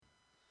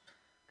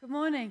Good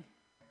morning.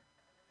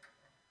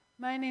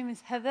 My name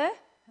is Heather,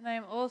 and I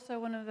am also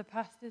one of the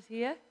pastors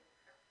here.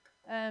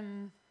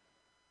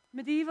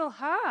 Medieval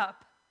harp,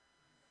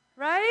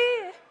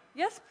 right?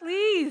 Yes,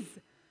 please.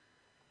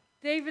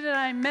 David and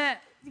I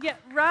met. Yeah,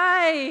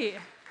 right.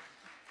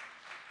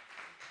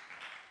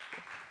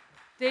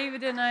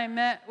 David and I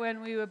met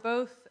when we were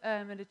both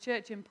at a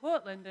church in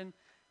Portland, and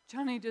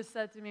Johnny just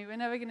said to me, "We're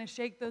never going to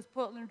shake those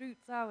Portland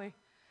roots, are we?"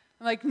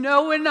 I'm like,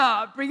 "No, we're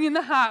not. Bringing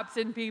the harps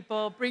in,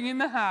 people. Bringing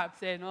the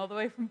harps in, all the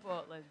way from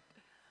Portland."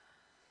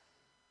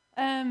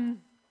 And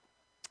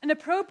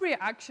appropriate,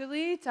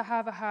 actually, to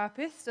have a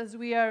harpist, as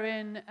we are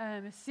in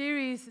a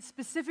series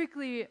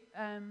specifically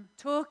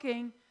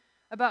talking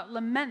about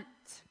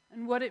lament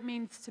and what it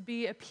means to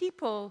be a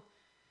people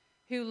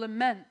who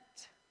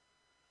lament.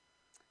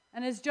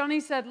 And as Johnny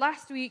said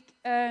last week,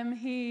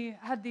 he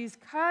had these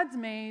cards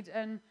made,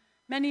 and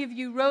many of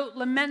you wrote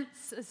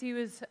laments as he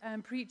was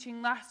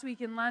preaching last week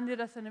and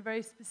landed us in a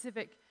very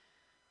specific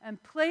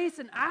place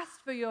and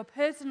asked for your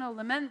personal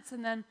laments.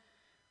 And then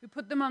we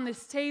put them on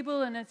this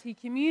table, and as he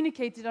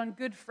communicated on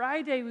Good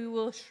Friday, we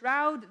will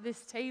shroud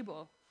this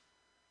table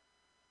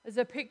as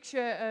a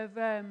picture of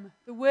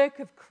the work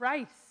of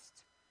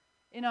Christ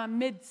in our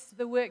midst,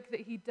 the work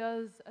that he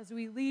does as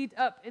we lead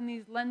up in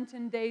these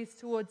Lenten days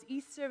towards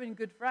Easter and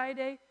Good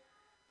Friday,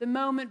 the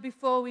moment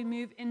before we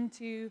move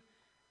into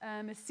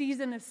a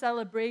season of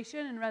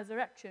celebration and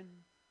resurrection.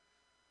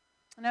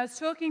 And I was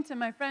talking to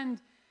my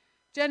friend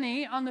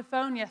Jenny on the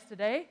phone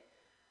yesterday.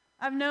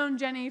 I've known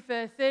Jenny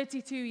for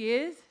 32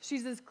 years.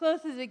 She's as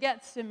close as it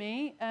gets to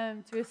me,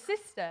 to a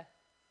sister.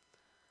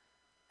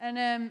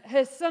 And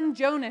her son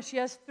Jonah, she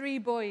has 3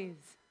 boys.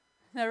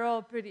 They're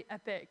all pretty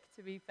epic,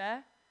 to be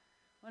fair.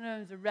 One of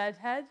them's a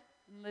redhead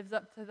and lives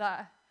up to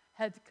that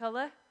head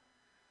color.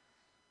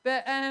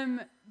 But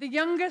the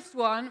youngest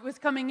one was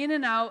coming in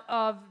and out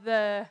of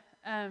the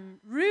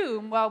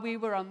room while we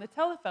were on the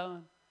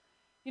telephone.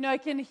 You know, I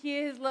can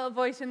hear his little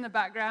voice in the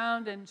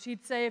background, and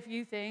she'd say a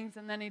few things,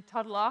 and then he'd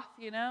toddle off,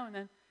 and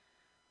then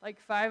like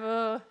 5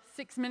 or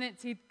 6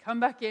 minutes, he'd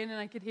come back in, and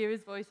I could hear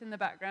his voice in the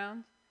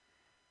background.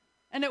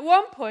 And at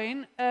one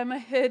point, I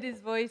heard his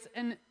voice,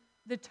 and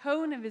the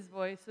tone of his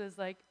voice was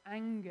like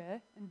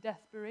anger and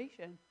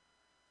desperation.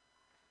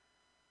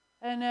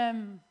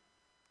 And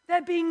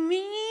they're being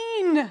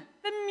mean.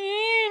 They're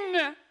mean.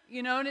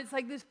 And it's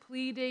like this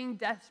pleading,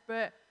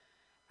 desperate,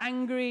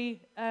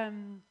 angry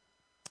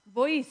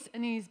voice.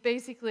 And he's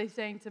basically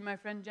saying to my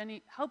friend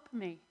Jenny, "Help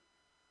me.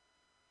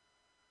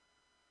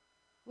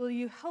 Will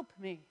you help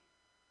me?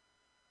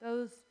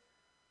 Those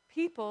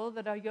people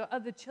that are your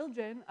other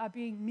children are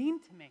being mean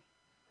to me.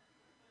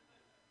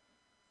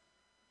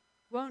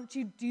 Won't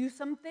you do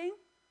something,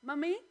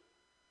 Mummy?"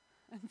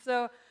 And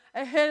so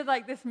I heard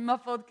like this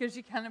muffled, because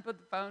she kind of put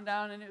the phone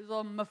down, and it was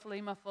all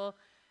muffle.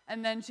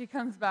 And then she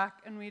comes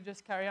back, and we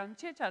just carry on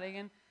chit-chatting.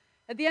 And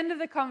at the end of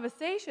the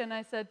conversation,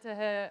 I said to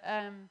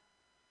her,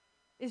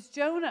 "Is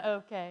Jonah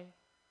okay?"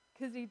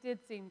 Because he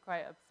did seem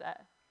quite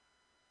upset.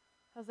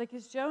 I was like,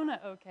 "Is Jonah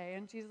okay?"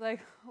 And she's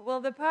like,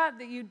 "Well, the part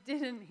that you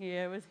didn't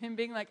hear was him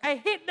being like, 'I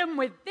hit them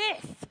with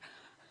this.'"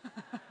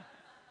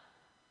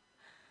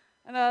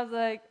 And I was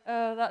like,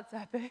 "Oh, that's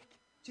epic."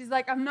 She's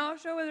like, "I'm not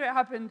sure whether it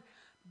happened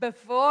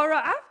before or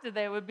after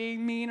they were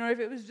being mean, or if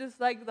it was just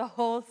like the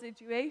whole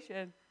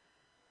situation."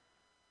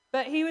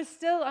 But he was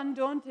still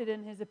undaunted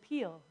in his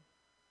appeal.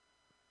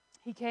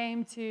 He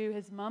came to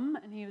his mum,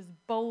 and he was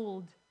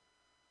bold.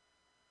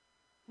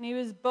 And he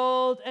was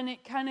bold, and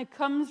it kind of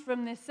comes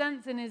from this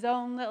sense in his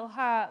own little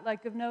heart,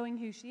 like of knowing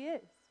who she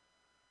is.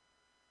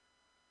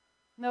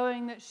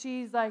 Knowing that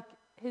she's like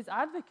his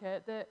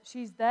advocate, that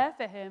she's there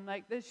for him,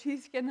 like that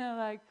she's gonna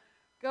like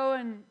go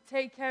and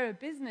take care of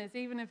business,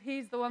 even if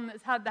he's the one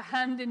that's had the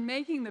hand in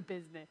making the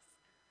business,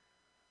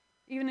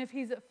 even if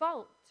he's at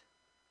fault.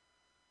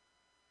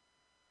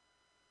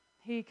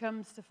 He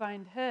comes to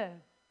find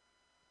her.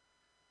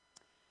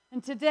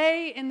 And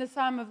today in the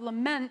Psalm of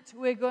Lament,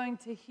 we're going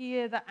to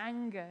hear the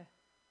anger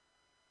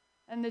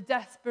and the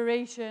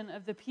desperation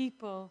of the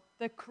people,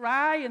 the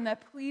cry and their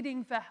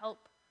pleading for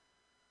help.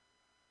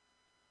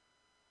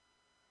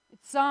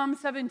 It's Psalm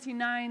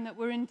 79 that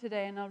we're in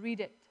today, and I'll read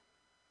it.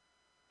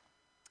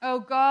 "O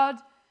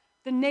God,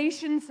 the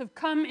nations have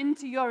come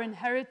into your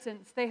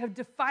inheritance. They have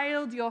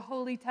defiled your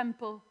holy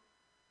temple.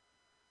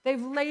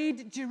 They've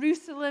laid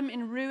Jerusalem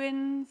in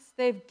ruins.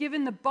 They've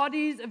given the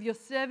bodies of your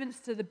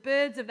servants to the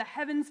birds of the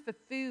heavens for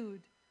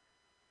food,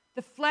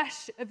 the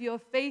flesh of your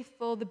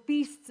faithful, the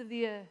beasts of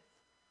the earth.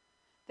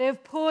 They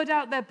have poured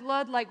out their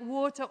blood like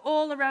water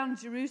all around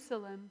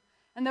Jerusalem,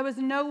 and there was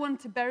no one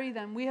to bury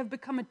them. We have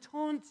become a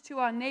taunt to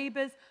our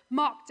neighbors,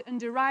 mocked and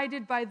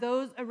derided by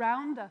those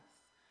around us.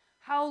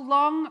 How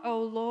long,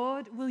 O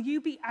Lord, will you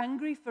be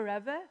angry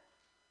forever?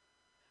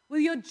 Will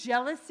your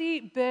jealousy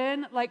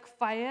burn like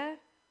fire?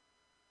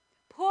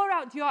 Pour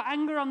out your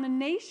anger on the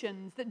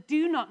nations that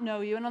do not know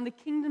you, and on the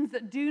kingdoms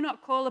that do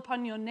not call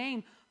upon your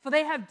name, for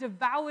they have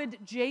devoured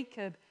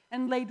Jacob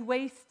and laid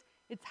waste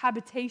its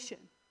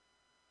habitation.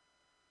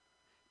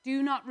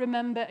 Do not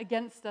remember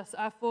against us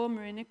our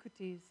former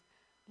iniquities,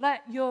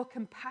 Let your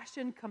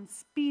compassion come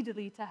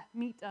speedily to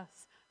meet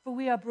us, for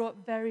we are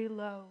brought very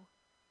low.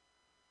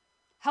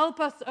 Help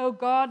us, O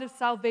God of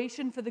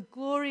salvation, for the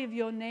glory of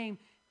your name.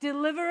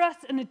 Deliver us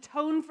and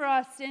atone for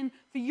our sin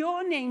for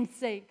your name's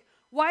sake.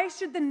 Why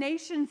should the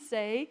nations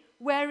say,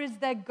 where is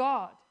their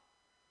God?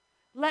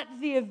 Let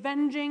the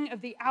avenging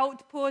of the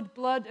outpoured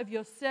blood of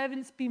your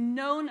servants be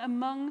known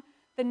among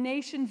the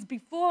nations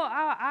before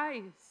our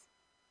eyes.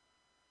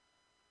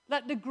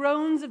 Let the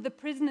groans of the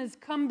prisoners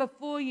come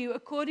before you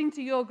according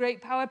to your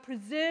great power.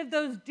 Preserve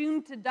those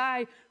doomed to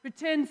die.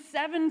 Return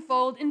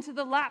sevenfold into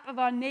the lap of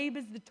our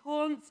neighbors the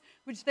taunts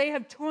which they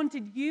have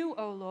taunted you,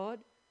 O Lord.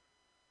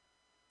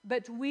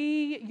 But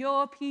we,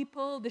 your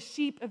people, the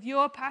sheep of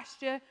your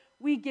pasture,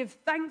 we give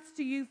thanks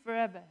to you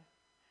forever.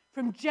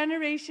 From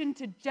generation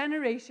to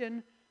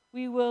generation,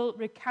 we will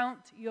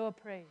recount your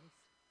praise.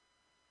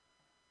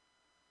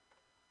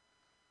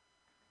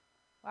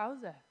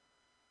 Wowza.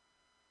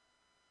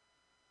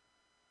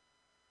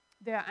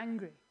 They are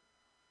angry.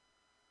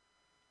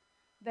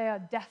 They are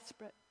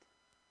desperate.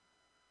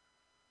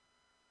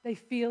 They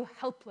feel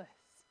helpless.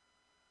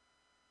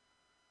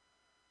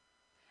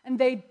 And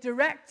they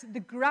direct the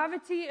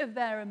gravity of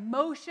their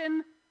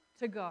emotion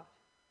to God.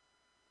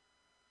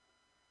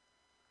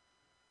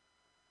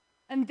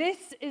 And this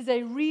is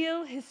a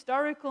real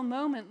historical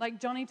moment, like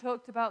Johnny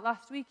talked about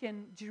last week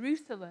in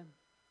Jerusalem,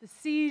 the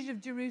siege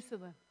of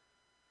Jerusalem.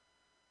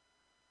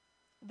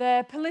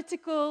 Their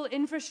political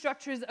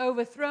infrastructure is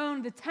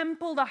overthrown. The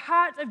temple, the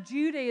heart of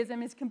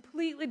Judaism, is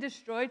completely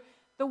destroyed.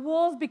 The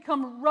walls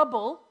become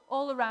rubble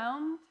all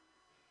around.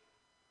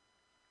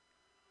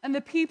 And the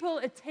people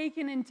are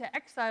taken into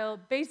exile.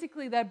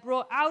 Basically, they're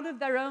brought out of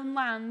their own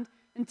land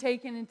and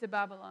taken into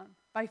Babylon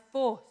by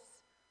force.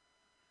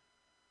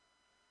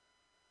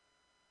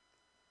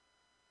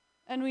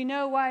 And we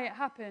know why it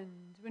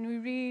happened. When we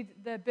read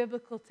the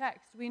biblical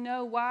text, we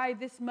know why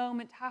this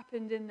moment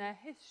happened in their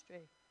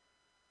history.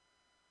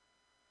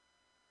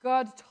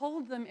 God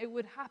told them it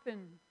would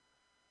happen,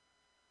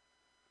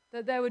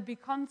 that there would be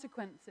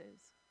consequences,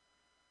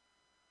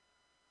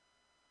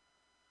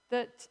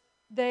 that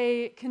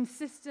they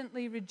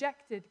consistently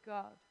rejected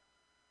God,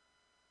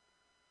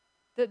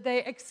 that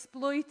they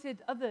exploited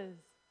others,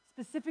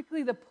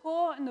 specifically the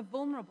poor and the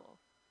vulnerable,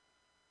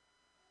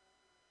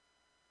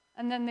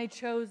 and then they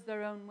chose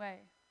their own way.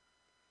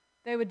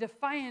 They were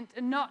defiant,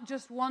 and not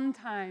just one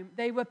time.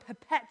 They were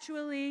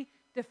perpetually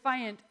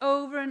defiant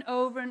over and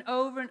over and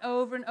over and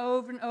over and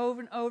over and over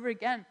and over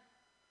again.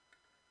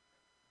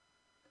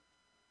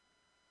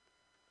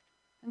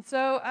 And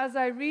so as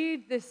I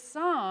read this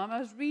psalm, I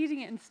was reading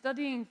it and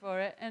studying for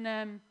it,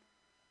 and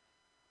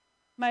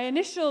my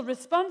initial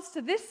response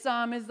to this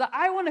psalm is that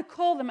I want to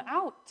call them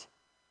out.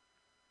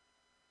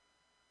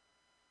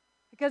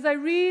 Because I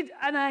read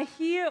and I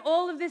hear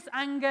all of this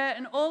anger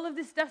and all of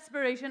this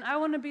desperation, I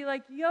want to be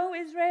like, yo,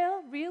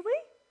 Israel,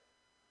 really?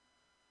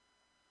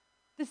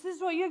 This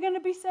is what you're going to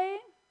be saying?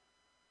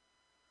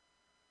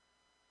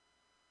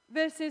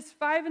 Verses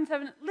 5 and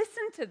 7.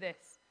 Listen to this.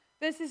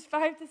 Verses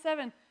 5 to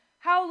 7.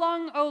 How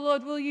long, O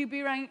Lord, will you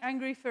be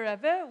angry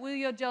forever? Will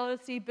your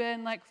jealousy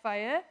burn like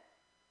fire?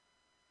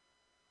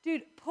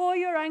 Dude, pour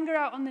your anger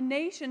out on the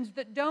nations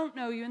that don't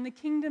know you and the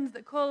kingdoms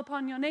that call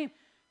upon your name.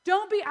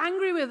 Don't be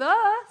angry with us.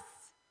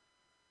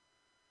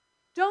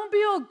 Don't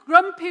be all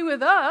grumpy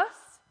with us.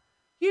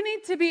 You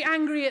need to be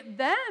angry at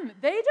them.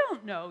 They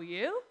don't know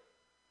you.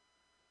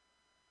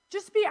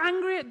 Just be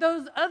angry at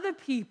those other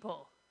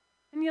people.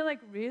 And you're like,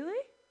 really?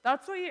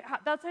 That's how you're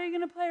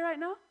going to play right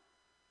now?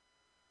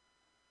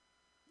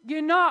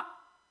 You're not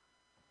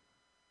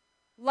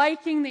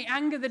liking the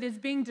anger that is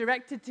being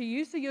directed to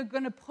you, so you're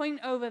going to point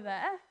over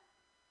there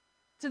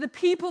to the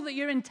people that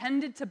you're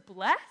intended to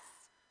bless?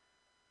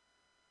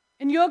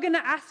 And you're going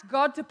to ask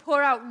God to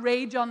pour out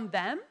rage on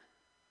them?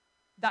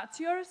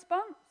 That's your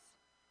response?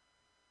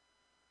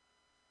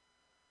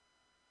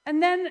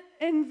 And then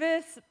in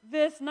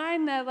verse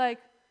 9, they're like,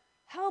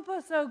 help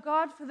us, O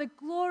God, for the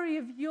glory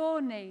of your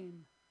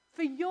name.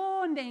 For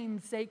your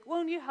name's sake,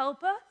 won't you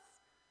help us?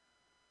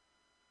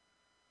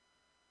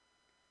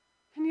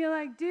 And you're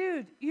like,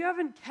 dude, you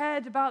haven't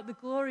cared about the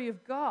glory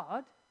of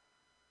God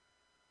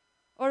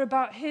or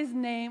about his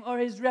name or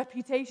his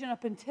reputation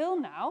up until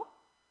now.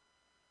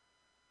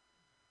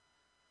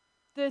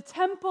 The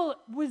temple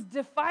was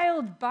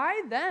defiled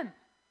by them.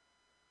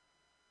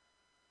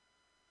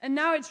 And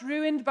now it's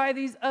ruined by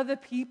these other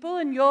people,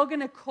 and you're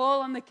going to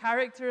call on the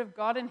character of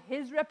God and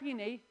his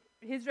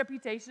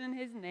reputation and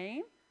his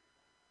name?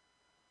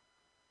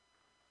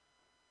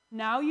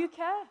 Now you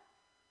care?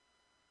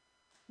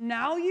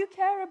 Now you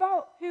care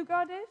about who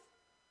God is?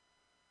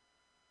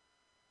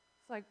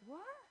 It's like,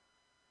 what?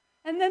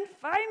 And then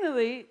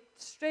finally,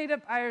 straight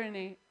up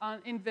irony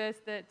in verse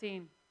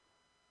 13.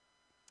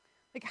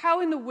 Like,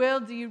 how in the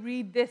world do you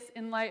read this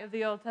in light of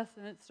the Old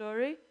Testament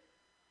story?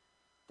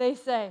 They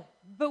say,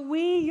 but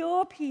we,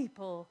 your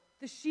people,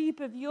 the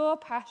sheep of your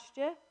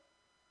pasture,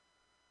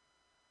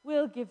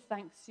 will give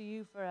thanks to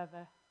you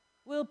forever.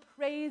 We'll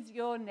praise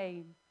your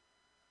name.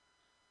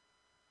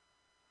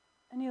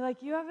 And you're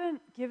like, you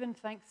haven't given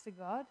thanks to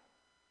God.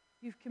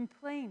 You've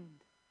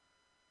complained.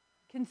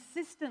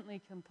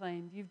 Consistently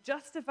complained. You've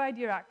justified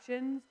your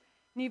actions,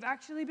 and you've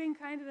actually been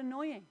kind of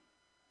annoying.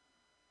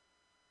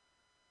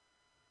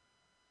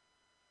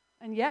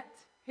 And yet,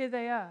 here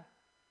they are.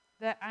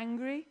 They're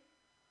angry,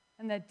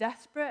 and they're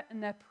desperate,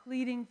 and they're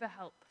pleading for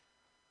help.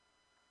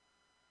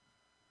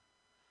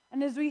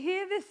 And as we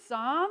hear this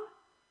psalm,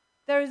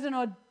 there is an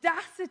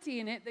audacity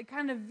in it that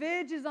kind of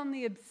verges on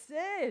the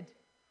absurd.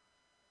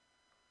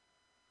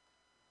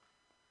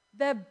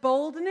 Their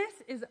boldness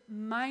is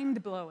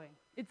mind-blowing.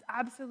 It's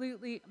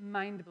absolutely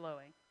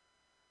mind-blowing.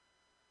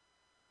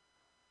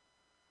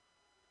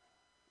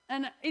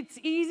 And it's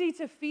easy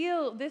to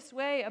feel this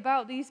way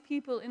about these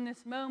people in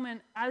this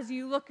moment as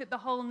you look at the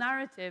whole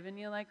narrative and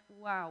you're like,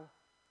 wow.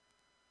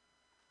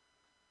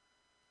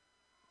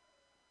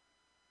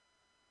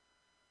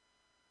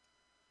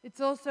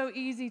 It's also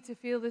easy to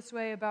feel this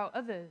way about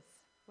others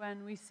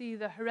when we see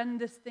the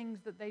horrendous things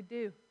that they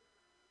do.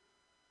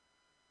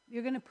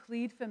 You're going to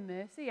plead for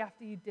mercy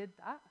after you did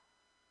that?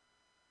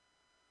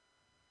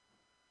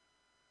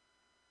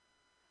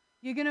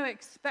 You're going to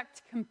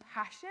expect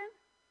compassion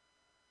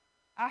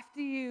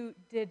after you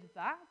did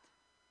that?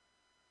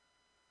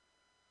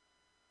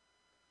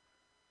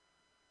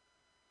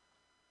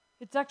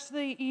 It's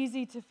actually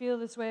easy to feel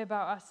this way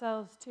about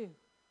ourselves too.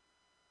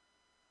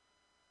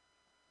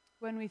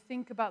 When we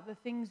think about the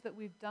things that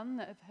we've done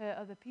that have hurt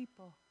other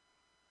people.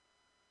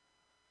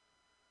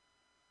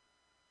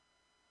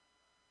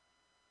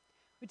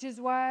 Which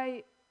is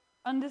why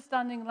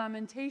understanding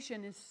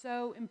lamentation is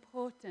so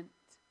important.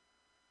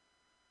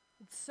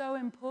 It's so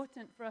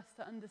important for us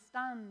to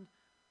understand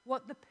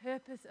what the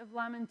purpose of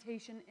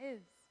lamentation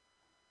is.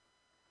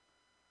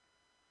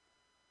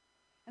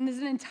 And there's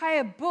an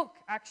entire book,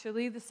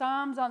 actually. The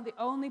Psalms aren't the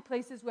only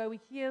places where we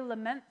hear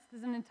laments.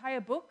 There's an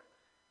entire book.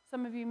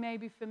 Some of you may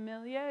be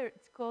familiar.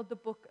 It's called the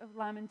Book of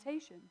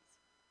Lamentations.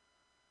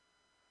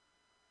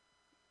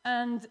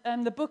 And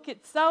the book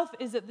itself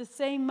is at the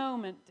same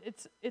moment.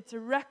 It's a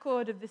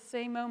record of the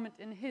same moment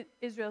in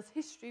Israel's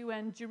history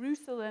when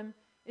Jerusalem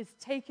is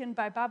taken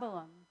by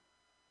Babylon.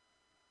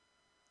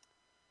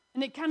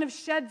 And it kind of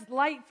sheds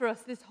light for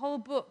us, this whole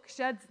book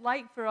sheds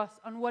light for us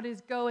on what is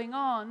going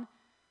on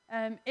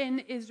in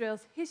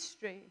Israel's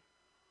history.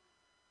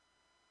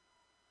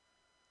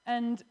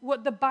 And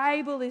what the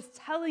Bible is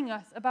telling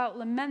us about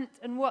lament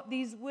and what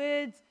these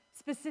words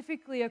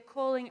specifically are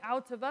calling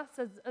out of us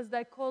as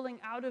they're calling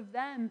out of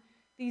them,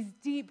 these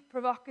deep,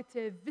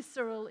 provocative,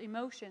 visceral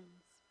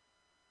emotions.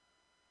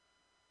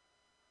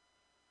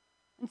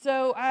 And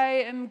so I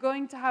am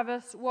going to have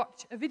us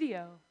watch a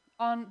video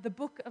on the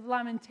Book of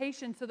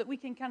Lamentations so that we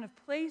can kind of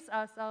place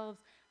ourselves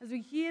as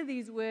we hear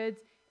these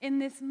words in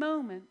this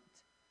moment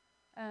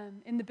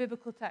in the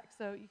biblical text.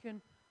 So you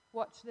can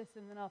watch this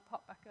and then I'll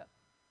pop back up.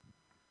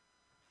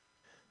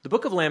 The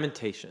Book of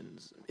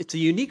Lamentations. It's a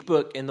unique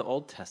book in the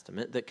Old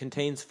Testament that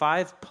contains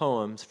 5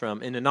 poems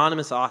from an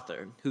anonymous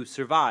author who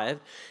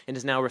survived and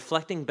is now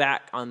reflecting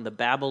back on the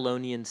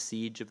Babylonian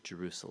siege of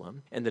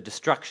Jerusalem and the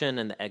destruction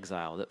and the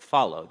exile that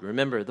followed.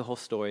 Remember the whole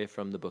story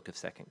from the book of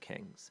 2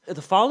 Kings. The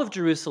fall of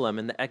Jerusalem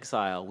and the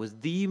exile was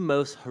the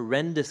most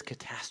horrendous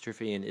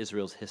catastrophe in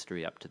Israel's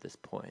history up to this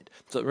point.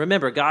 So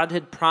remember, God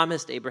had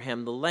promised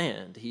Abraham the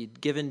land.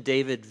 He'd given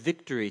David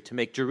victory to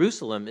make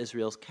Jerusalem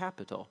Israel's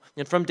capital.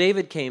 And from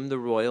David came the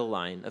royal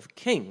line of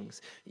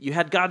kings. You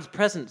had God's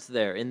presence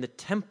there in the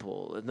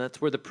temple, and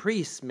that's where the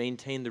priests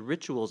maintained the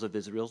rituals of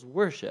Israel's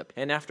worship.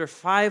 And after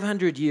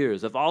 500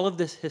 years of all of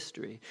this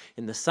history,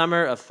 in the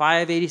summer of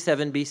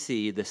 587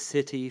 BC, the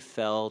city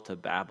fell to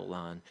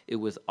Babylon. It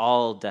was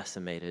all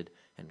decimated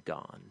and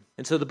gone.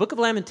 And so the Book of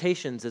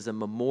Lamentations is a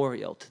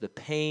memorial to the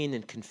pain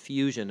and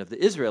confusion of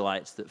the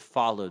Israelites that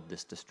followed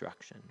this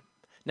destruction.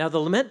 Now, the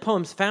lament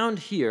poems found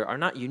here are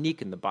not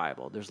unique in the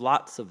Bible. There's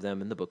lots of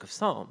them in the book of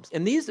Psalms.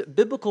 And these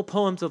biblical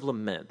poems of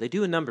lament, they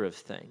do a number of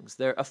things.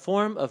 They're a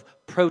form of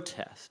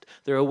protest.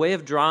 They're a way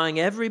of drawing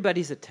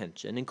everybody's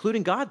attention,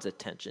 including God's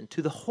attention,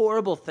 to the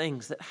horrible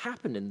things that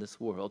happen in this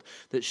world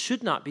that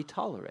should not be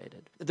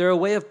tolerated. They're a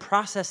way of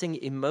processing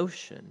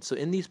emotion. So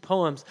in these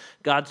poems,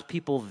 God's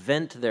people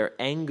vent their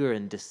anger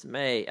and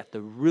dismay at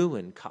the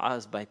ruin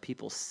caused by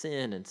people's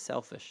sin and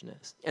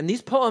selfishness. And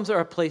these poems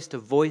are a place to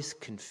voice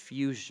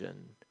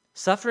confusion.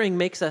 Suffering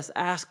makes us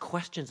ask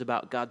questions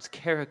about God's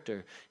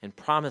character and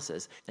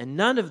promises, and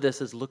none of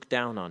this is looked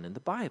down on in the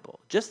Bible.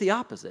 Just the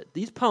opposite.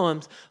 These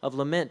poems of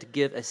lament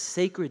give a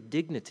sacred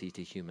dignity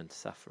to human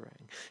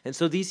suffering. And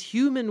so these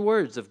human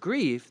words of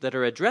grief that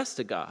are addressed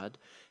to God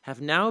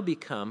have now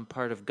become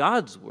part of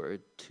God's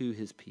word to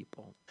his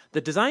people.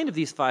 The design of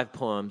these 5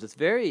 poems is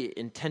very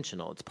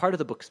intentional. It's part of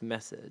the book's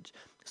message.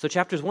 So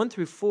chapters 1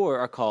 through 4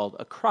 are called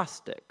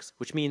acrostics,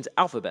 which means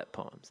alphabet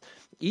poems.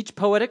 Each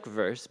poetic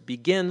verse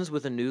begins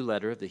with a new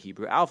letter of the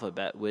Hebrew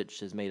alphabet,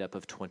 which is made up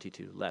of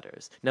 22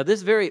 letters. Now,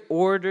 this very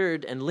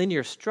ordered and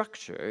linear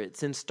structure,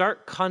 it's in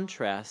stark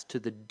contrast to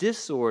the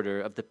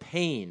disorder of the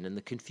pain and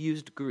the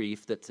confused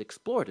grief that's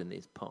explored in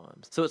these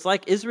poems. So it's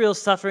like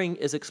Israel's suffering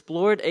is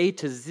explored A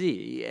to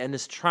Z and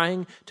is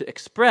trying to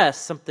express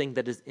something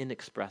that is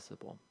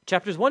inexpressible.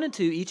 Chapters 1 and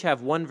 2 each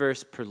have one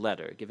verse per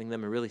letter, giving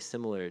them a really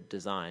similar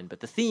design, but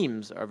the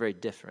themes are very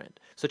different.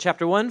 So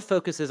chapter 1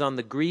 focuses on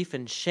the grief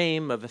and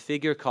shame of a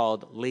figure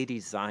called Lady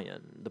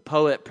Zion. The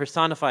poet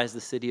personifies the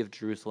city of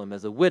Jerusalem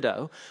as a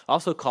widow,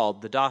 also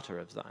called the daughter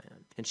of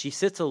Zion. And she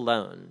sits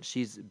alone.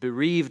 She's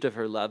bereaved of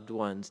her loved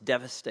ones,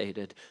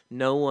 devastated.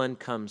 No one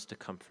comes to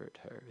comfort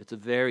her. It's a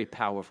very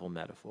powerful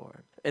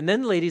metaphor. And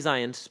then Lady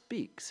Zion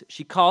speaks.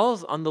 She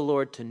calls on the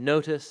Lord to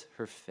notice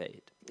her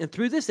fate. And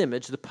through this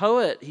image, the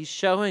poet, he's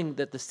showing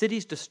that the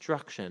city's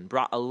destruction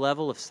brought a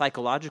level of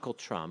psychological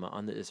trauma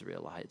on the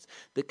Israelites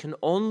that can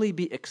only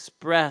be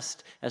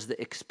expressed as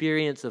the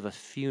experience of a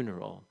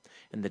funeral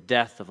and the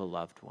death of a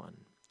loved one.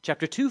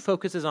 Chapter 2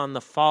 focuses on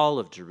the fall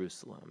of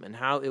Jerusalem and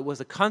how it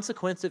was a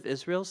consequence of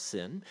Israel's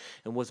sin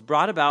and was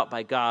brought about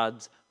by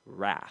God's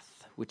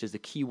wrath, which is a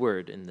key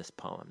word in this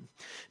poem.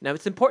 Now,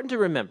 it's important to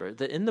remember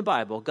that in the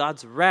Bible,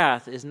 God's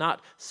wrath is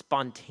not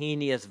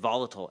spontaneous,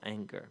 volatile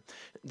anger.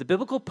 The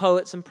biblical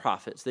poets and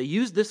prophets, they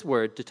use this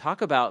word to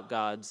talk about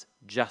God's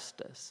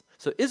justice.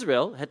 So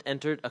Israel had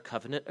entered a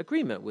covenant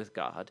agreement with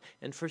God,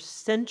 and for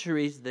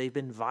centuries they've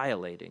been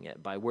violating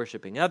it by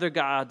worshiping other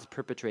gods,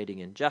 perpetrating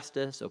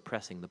injustice,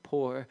 oppressing the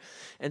poor.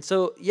 And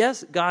so,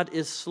 yes, God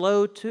is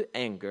slow to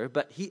anger,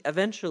 but he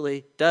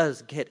eventually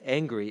does get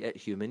angry at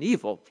human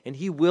evil, and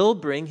he will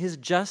bring his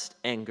just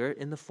anger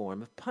in the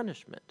form of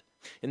punishment.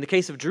 In the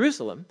case of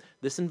Jerusalem,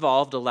 this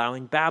involved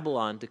allowing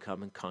Babylon to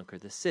come and conquer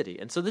the city.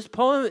 And so this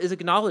poem is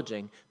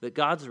acknowledging that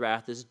God's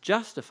wrath is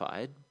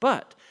justified,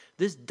 but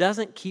this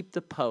doesn't keep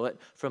the poet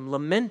from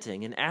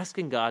lamenting and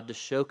asking God to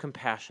show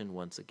compassion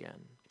once again.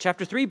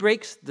 Chapter 3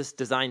 breaks this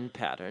design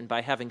pattern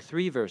by having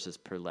 3 verses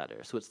per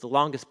letter, so it's the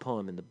longest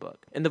poem in the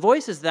book. And the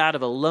voice is that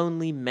of a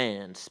lonely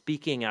man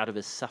speaking out of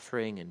his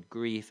suffering and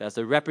grief as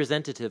a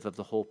representative of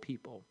the whole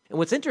people. And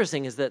what's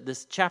interesting is that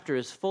this chapter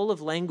is full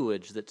of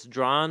language that's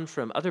drawn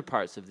from other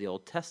parts of the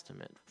Old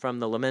Testament, from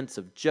the laments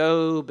of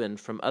Job and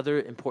from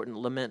other important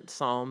lament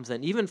psalms,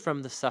 and even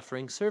from the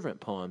suffering servant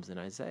poems in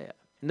Isaiah.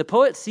 And the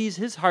poet sees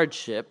his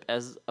hardship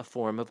as a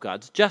form of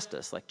God's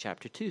justice, like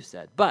chapter 2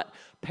 said. But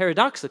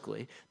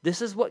paradoxically,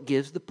 this is what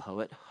gives the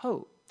poet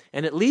hope.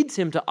 And it leads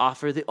him to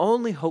offer the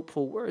only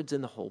hopeful words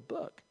in the whole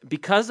book.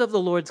 Because of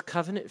the Lord's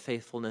covenant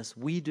faithfulness,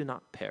 we do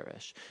not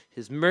perish.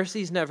 His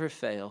mercies never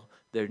fail.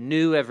 They're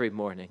new every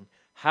morning.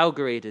 How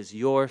great is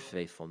your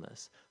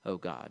faithfulness, O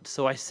God.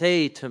 So I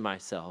say to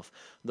myself,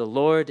 the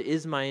Lord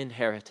is my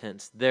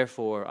inheritance.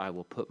 Therefore, I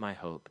will put my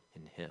hope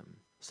in him.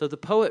 So the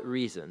poet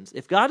reasons,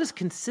 if God is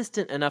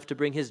consistent enough to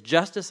bring his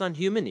justice on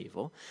human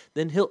evil,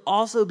 then he'll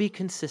also be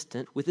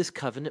consistent with his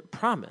covenant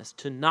promise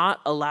to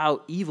not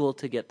allow evil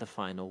to get the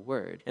final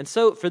word. And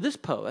so for this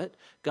poet,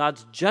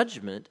 God's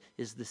judgment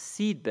is the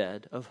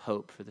seedbed of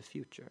hope for the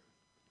future.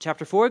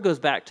 Chapter 4 goes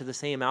back to the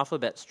same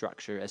alphabet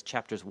structure as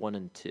chapters 1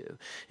 and 2,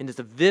 and is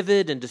a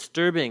vivid and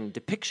disturbing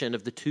depiction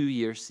of the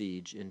 2-year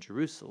siege in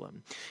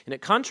Jerusalem. And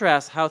it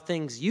contrasts how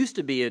things used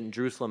to be in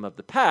Jerusalem of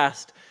the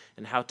past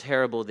and how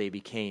terrible they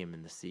became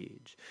in the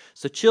siege.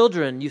 So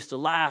children used to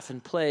laugh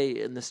and play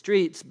in the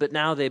streets, but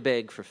now they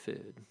beg for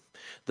food.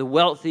 The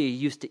wealthy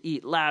used to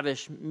eat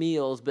lavish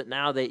meals, but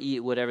now they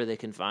eat whatever they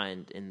can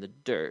find in the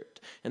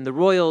dirt. And the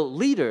royal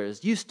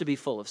leaders used to be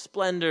full of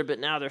splendor, but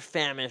now they're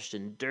famished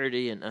and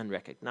dirty and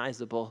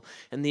unrecognizable.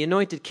 And the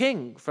anointed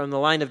king from the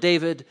line of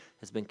David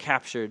has been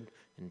captured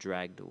and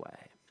dragged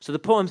away. So the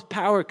poem's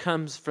power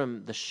comes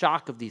from the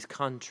shock of these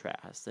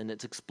contrasts, and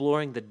it's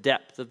exploring the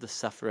depth of the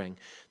suffering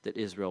that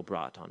Israel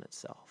brought on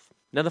itself.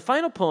 Now, the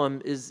final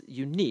poem is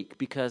unique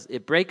because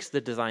it breaks the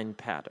design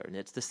pattern.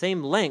 It's the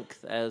same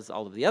length as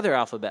all of the other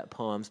alphabet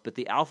poems, but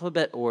the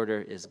alphabet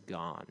order is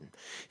gone.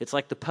 It's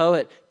like the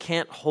poet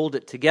can't hold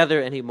it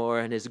together anymore,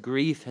 and his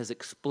grief has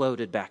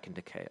exploded back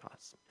into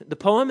chaos. The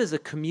poem is a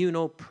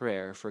communal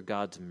prayer for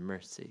God's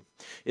mercy.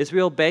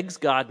 Israel begs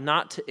God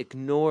not to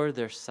ignore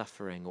their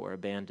suffering or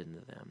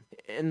abandon them.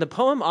 And the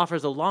poem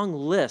offers a long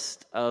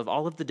list of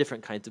all of the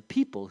different kinds of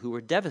people who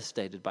were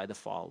devastated by the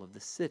fall of the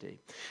city.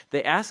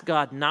 They ask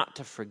God not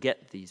to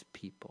forget these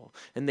people,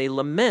 and they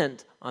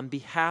lament on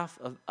behalf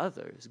of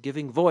others,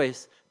 giving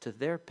voice to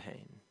their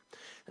pain.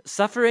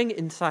 Suffering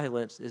in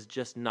silence is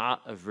just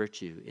not a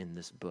virtue in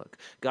this book.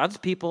 God's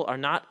people are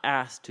not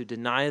asked to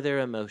deny their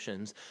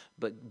emotions,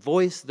 but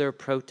voice their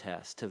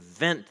protest, to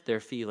vent their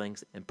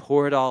feelings and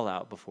pour it all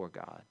out before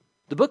God.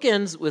 The book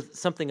ends with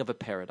something of a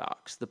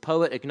paradox. The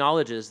poet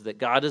acknowledges that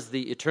God is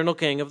the eternal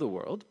king of the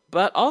world,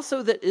 but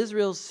also that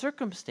Israel's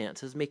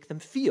circumstances make them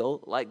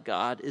feel like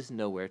God is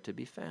nowhere to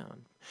be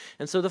found.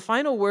 And so the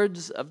final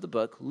words of the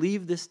book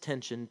leave this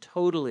tension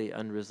totally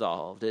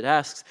unresolved. It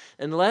asks,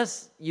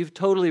 unless you've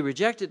totally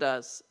rejected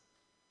us,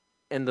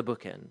 and the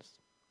book ends.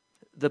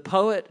 The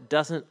poet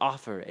doesn't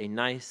offer a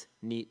nice,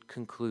 neat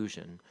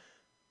conclusion,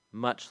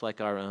 much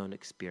like our own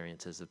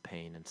experiences of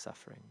pain and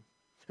suffering.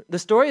 The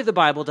story of the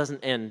Bible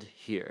doesn't end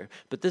here,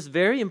 but this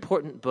very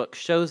important book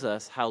shows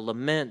us how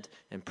lament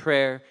and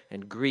prayer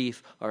and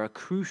grief are a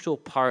crucial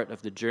part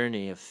of the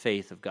journey of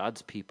faith of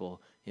God's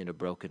people in a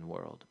broken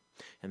world.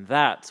 And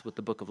that's what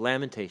the book of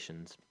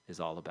Lamentations is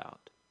all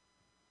about.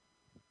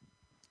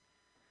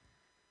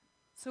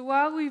 So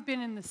while we've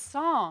been in the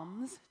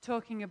Psalms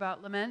talking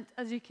about lament,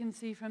 as you can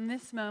see from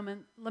this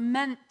moment,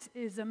 lament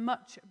is a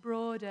much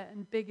broader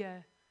and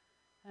bigger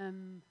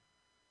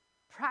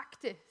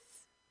practice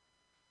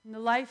in the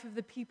life of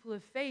the people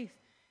of faith.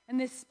 And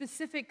this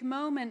specific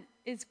moment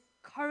is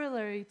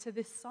corollary to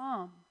this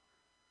psalm.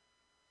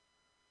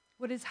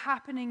 What is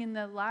happening in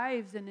their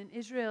lives and in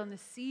Israel and the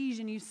siege,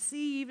 and you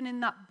see even in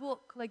that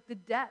book like the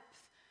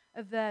depth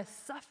of their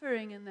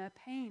suffering and their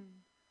pain.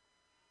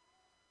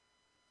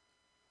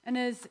 And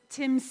as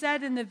Tim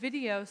said in the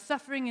video,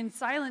 suffering in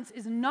silence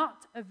is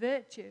not a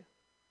virtue.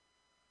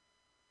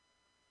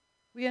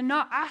 We are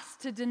not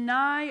asked to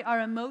deny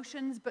our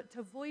emotions, but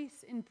to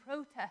voice in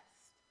protest,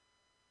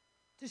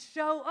 to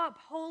show up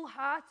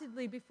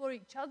wholeheartedly before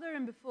each other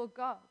and before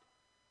God.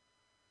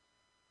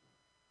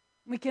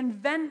 We can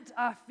vent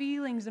our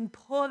feelings and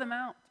pour them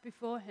out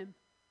before Him.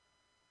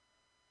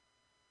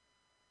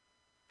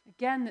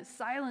 Again, that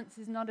silence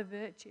is not a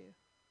virtue.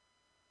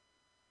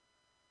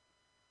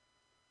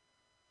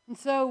 And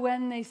so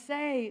when they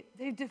say,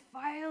 they've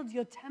defiled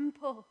your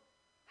temple,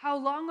 how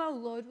long, O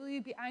Lord, will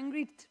you be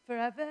angry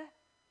forever?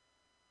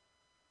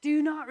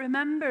 Do not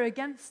remember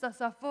against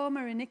us our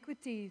former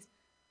iniquities.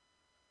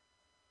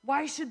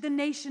 Why should the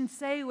nations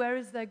say, where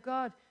is their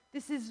God?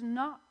 This is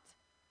not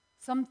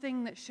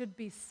something that should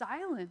be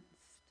silenced.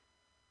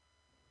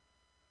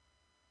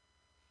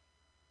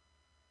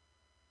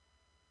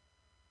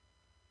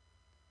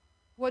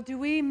 What do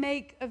we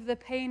make of the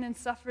pain and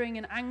suffering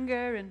and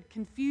anger and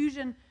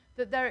confusion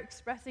that they're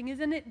expressing?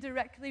 Isn't it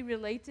directly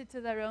related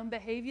to their own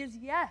behaviors?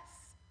 Yes,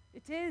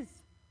 it is.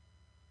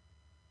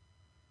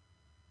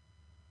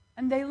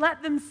 And they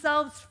let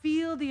themselves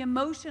feel the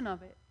emotion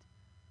of it.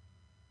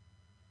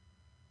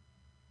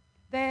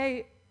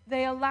 They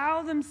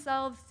allow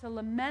themselves to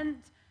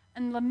lament,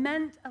 and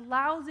lament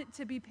allows it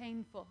to be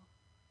painful.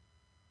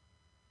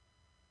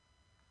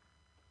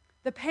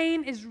 The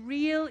pain is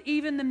real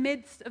even in the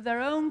midst of their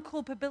own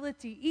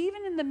culpability,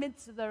 even in the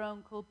midst of their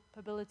own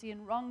culpability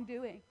and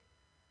wrongdoing.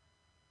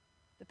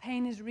 The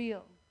pain is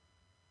real.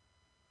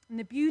 And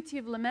the beauty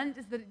of lament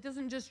is that it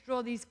doesn't just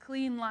draw these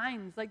clean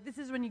lines, like this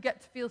is when you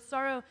get to feel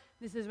sorrow,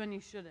 this is when you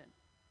shouldn't.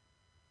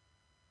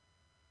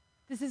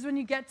 This is when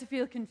you get to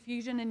feel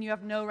confusion and you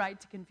have no right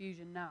to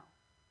confusion now.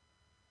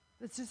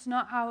 That's just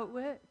not how it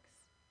works.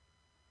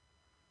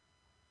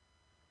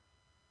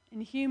 In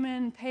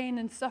human pain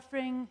and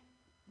suffering,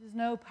 there's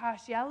no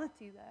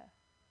partiality there.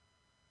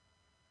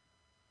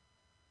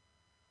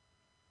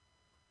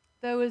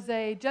 There was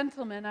a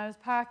gentleman, I was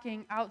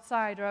parking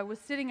outside, or I was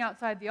sitting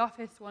outside the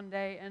office one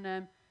day, and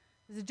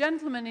there's a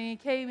gentleman, and he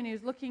came and he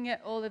was looking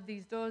at all of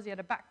these doors. He had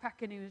a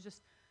backpack, and he was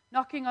just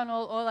knocking on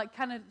all like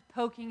kind of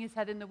poking his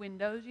head in the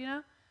windows, you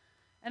know.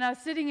 And I was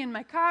sitting in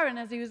my car, and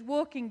as he was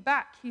walking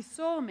back, he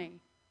saw me.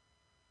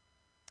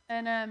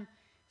 And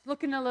he's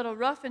looking a little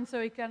rough, and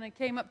so he kind of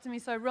came up to me,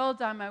 so I rolled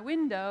down my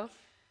window,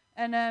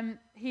 and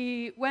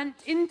he went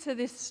into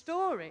this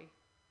story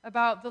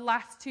about the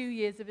last 2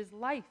 years of his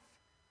life.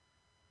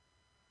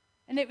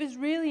 And it was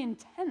really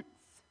intense,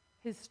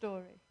 his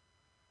story.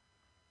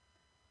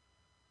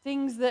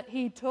 Things that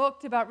he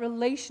talked about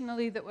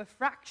relationally that were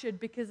fractured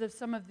because of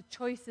some of the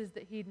choices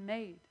that he'd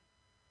made.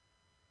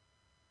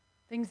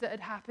 Things that had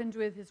happened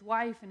with his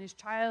wife and his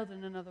child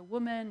and another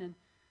woman, and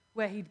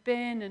where he'd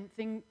been, and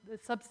the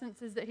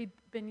substances that he'd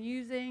been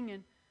using.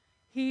 And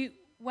he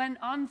went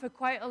on for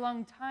quite a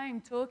long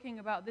time talking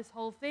about this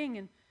whole thing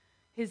and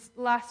his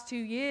last 2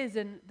 years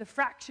and the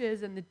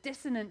fractures and the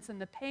dissonance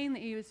and the pain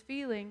that he was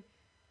feeling.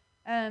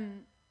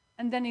 And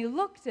then he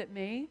looked at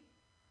me,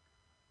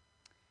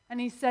 and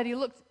he said,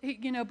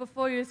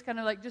 before he was kind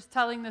of like just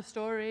telling the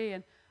story,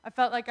 and I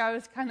felt like I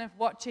was kind of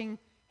watching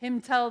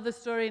him tell the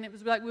story, and it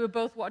was like we were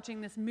both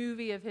watching this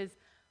movie of his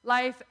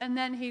life. And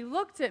then he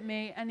looked at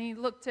me, and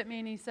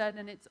he said,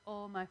 and it's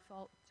all my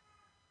fault.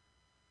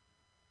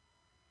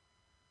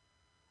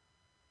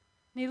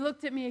 And he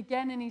looked at me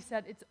again, and he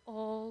said, it's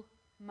all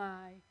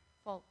my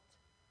fault.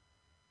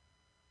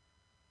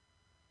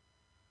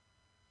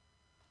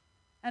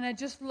 And I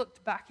just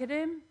looked back at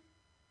him,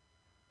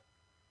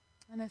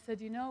 and I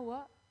said, you know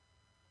what?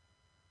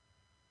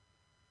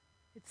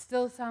 It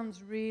still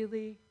sounds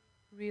really,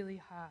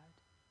 really hard.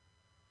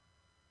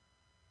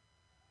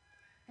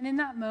 And in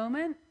that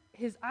moment,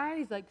 his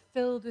eyes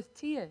filled with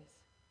tears.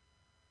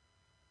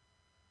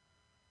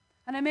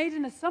 And I made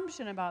an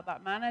assumption about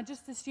that man. I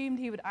just assumed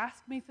he would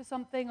ask me for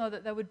something, or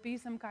that there would be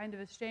some kind of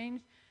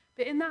exchange.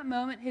 But in that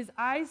moment, his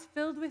eyes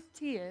filled with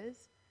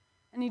tears,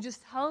 and he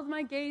just held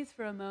my gaze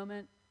for a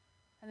moment,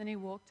 and then he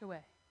walked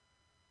away.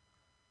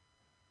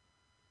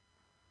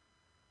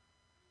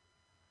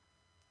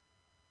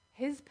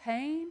 his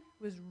pain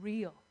was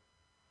real,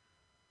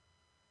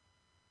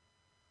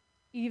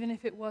 even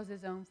if it was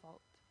his own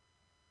fault.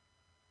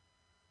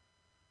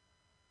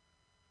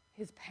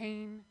 His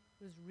pain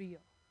was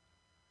real.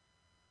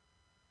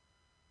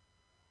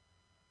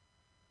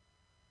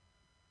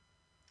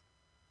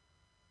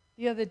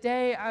 The other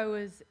day, I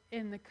was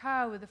in the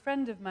car with a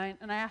friend of mine,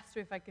 and I asked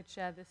her if I could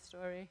share this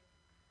story.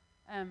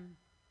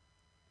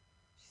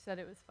 She said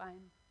it was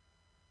fine.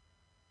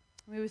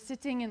 We were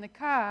sitting in the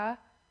car,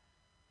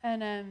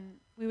 and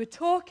we were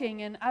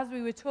talking, and as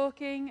we were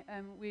talking,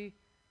 we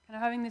kind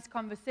of having this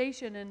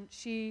conversation, and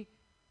she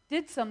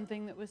did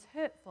something that was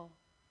hurtful.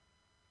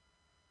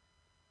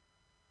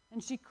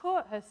 And she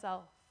caught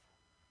herself.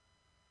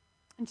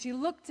 And she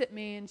looked at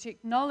me, and she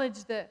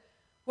acknowledged that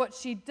what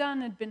she'd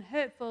done had been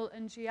hurtful,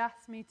 and she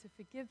asked me to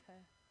forgive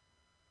her.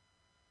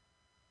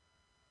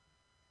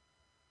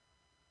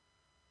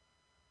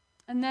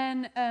 And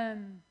then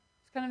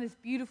it's kind of this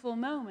beautiful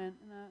moment,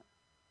 and I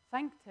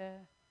thanked her.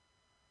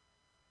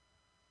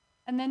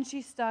 And then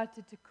she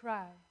started to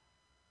cry.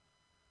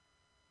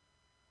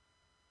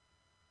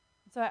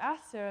 And so I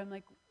asked her, I'm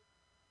like,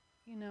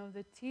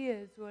 the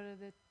tears, what are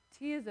the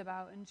tears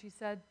about? And she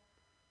said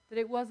that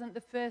it wasn't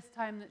the first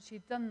time that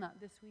she'd done that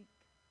this week.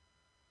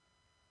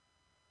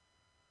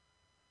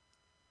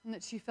 And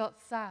that she felt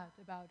sad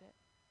about it.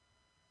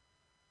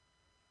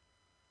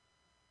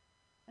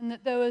 And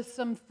that there was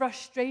some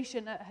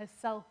frustration at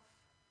herself.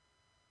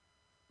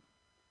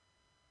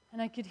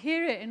 And I could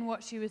hear it in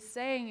what she was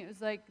saying. It was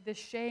like the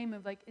shame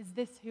of like, is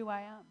this who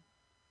I am?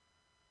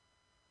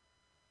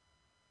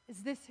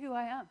 Is this who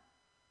I am?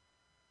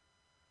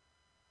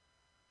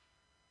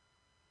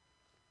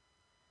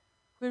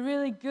 We're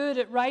really good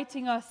at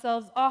writing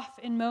ourselves off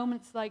in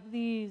moments like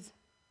these.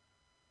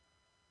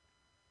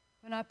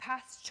 When our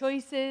past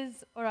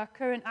choices or our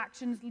current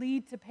actions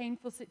lead to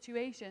painful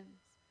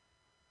situations,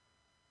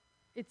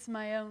 it's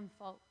my own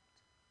fault.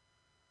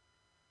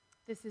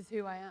 This is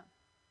who I am.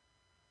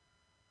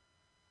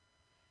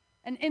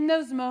 And in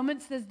those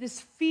moments, there's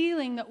this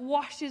feeling that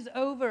washes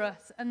over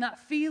us, and that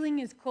feeling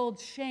is called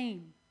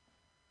shame.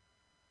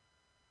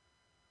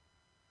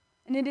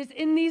 And it is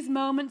in these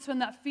moments when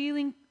that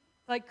feeling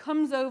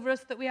comes over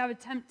us that we have a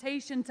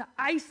temptation to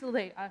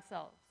isolate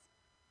ourselves,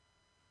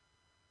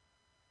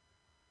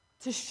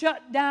 to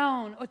shut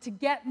down, or to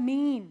get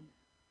mean.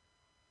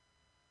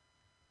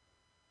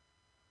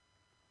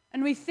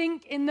 And we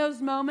think in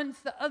those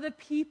moments that other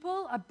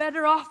people are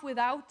better off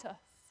without us.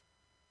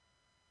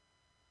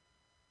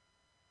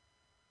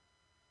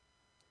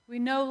 We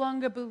no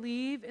longer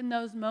believe in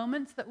those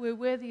moments that we're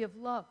worthy of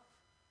love,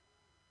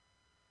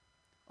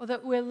 or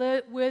that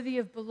we're worthy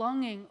of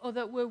belonging, or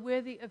that we're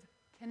worthy of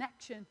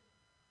connection.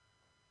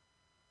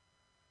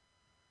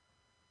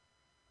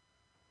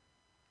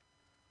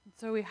 And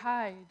so we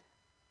hide,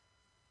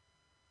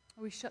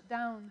 or we shut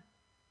down.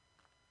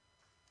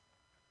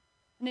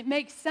 And it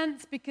makes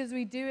sense because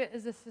we do it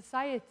as a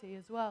society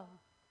as well.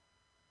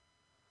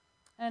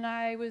 And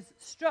I was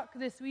struck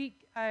this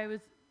week, I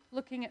was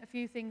looking at a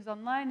few things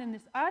online, and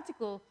this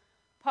article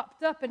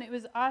popped up, and it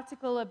was an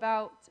article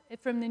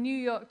from the New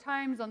York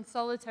Times on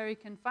solitary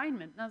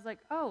confinement. And I was like,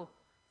 oh,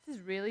 this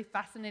is a really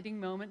fascinating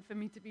moment for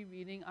me to be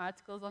reading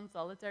articles on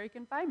solitary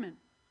confinement.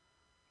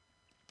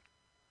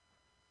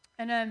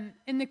 And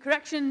in the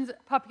corrections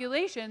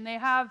population, they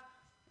have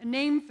a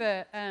name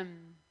for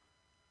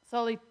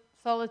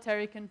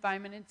solitary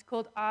confinement. It's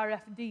called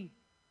RFD,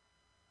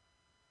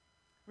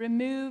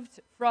 removed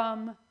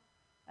from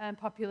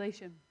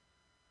population,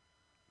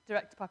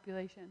 direct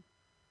population.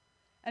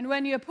 And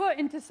when you're put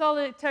into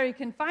solitary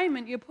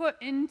confinement, you're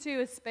put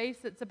into a space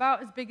that's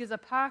about as big as a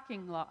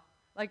parking lot.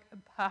 Like a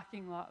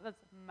parking lot,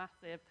 that's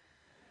massive.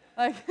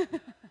 Like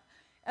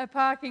a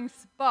parking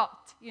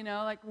spot,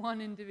 like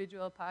one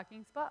individual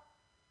parking spot.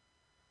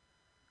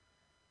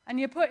 And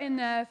you're put in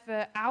there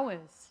for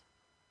hours.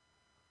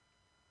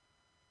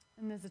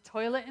 And there's a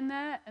toilet in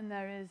there, and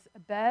there is a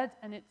bed,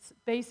 and it's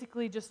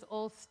basically just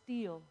all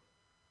steel.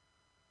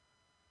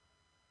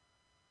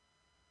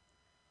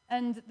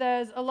 And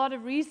there's a lot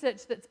of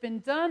research that's been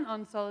done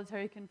on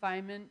solitary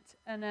confinement,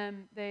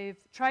 and they've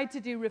tried to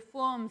do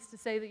reforms to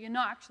say that you're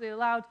not actually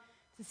allowed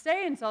to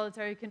stay in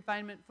solitary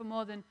confinement for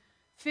more than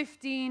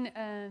 15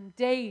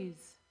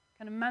 days,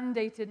 kind of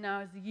mandated now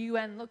as the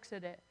UN looks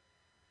at it.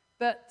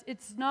 But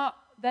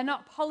they're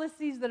not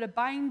policies that are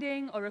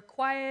binding or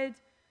required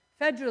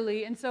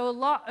federally, and so a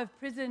lot of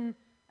prison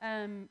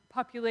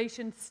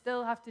populations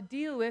still have to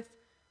deal with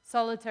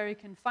solitary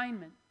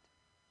confinement.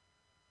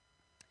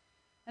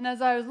 And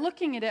as I was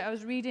looking at it, I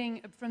was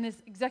reading from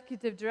this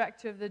executive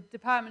director of the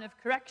Department of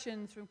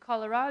Corrections from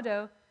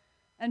Colorado,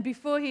 and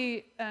before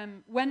he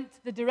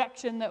went the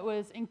direction that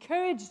was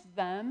encouraged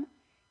them,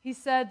 he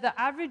said the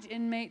average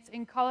inmates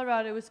in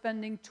Colorado were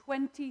spending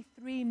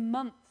 23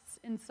 months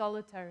in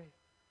solitary.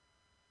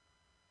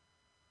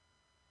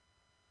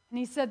 And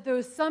he said there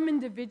were some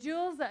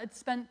individuals that had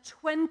spent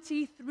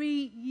 23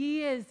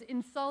 years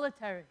in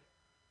solitary.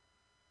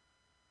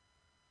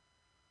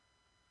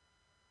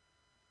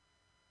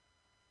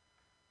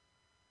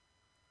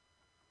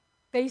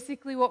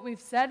 Basically, what we've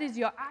said is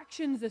your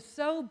actions are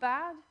so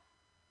bad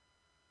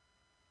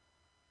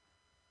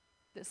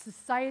that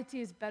society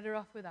is better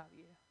off without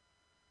you.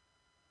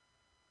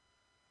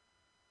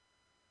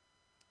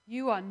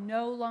 You are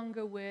no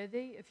longer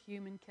worthy of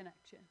human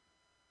connection.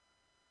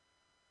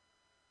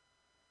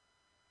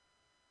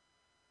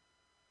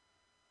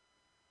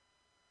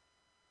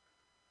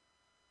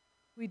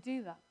 We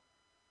do that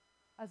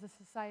as a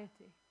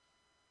society.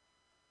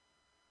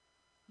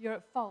 You're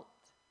at fault.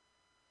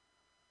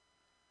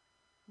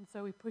 And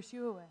so we push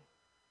you away.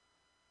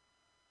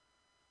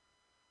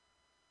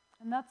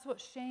 And that's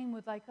what shame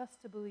would like us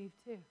to believe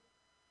too.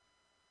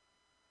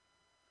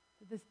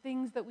 That there's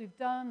things that we've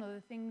done or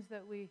the things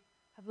that we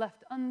have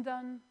left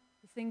undone,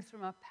 the things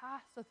from our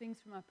past or things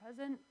from our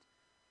present,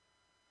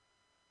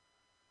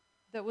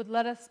 that would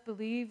let us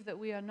believe that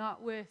we are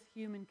not worth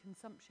human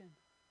consumption.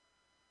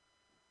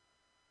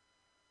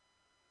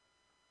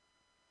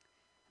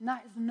 And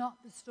that is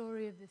not the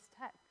story of this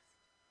text.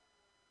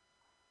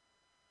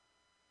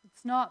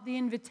 It's not the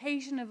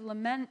invitation of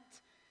lament,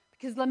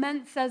 because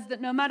lament says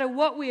that no matter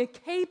what we are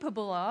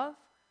capable of,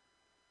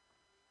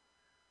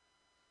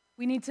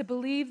 we need to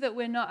believe that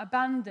we're not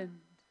abandoned,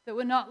 that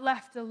we're not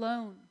left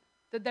alone,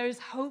 that there is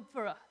hope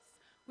for us,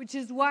 which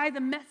is why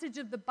the message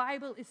of the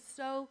Bible is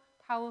so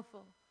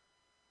powerful.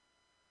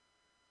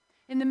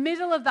 In the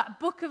middle of that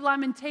book of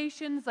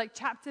Lamentations, like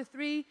chapter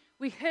 3,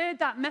 we heard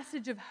that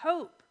message of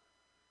hope.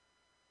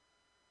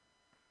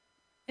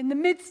 In the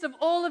midst of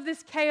all of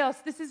this chaos,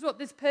 this is what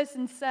this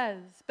person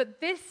says. But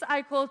this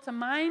I call to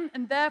mind,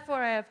 and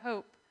therefore I have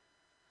hope.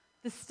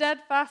 The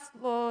steadfast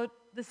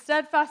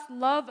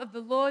love of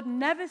the Lord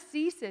never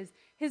ceases.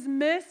 His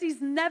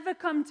mercies never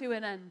come to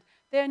an end.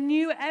 They are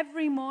new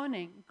every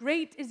morning.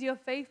 Great is your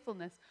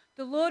faithfulness.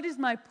 The Lord is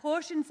my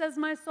portion, says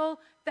my soul.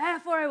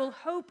 Therefore I will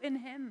hope in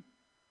him.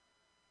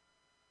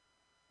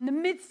 In the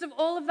midst of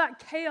all of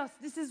that chaos,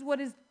 this is what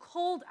is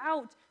called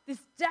out, this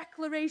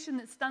declaration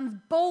that stands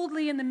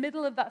boldly in the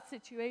middle of that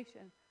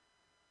situation.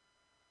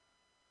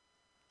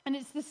 And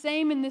it's the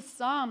same in this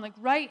psalm, like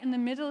right in the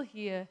middle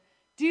here.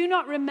 Do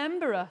not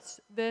remember us,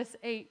 verse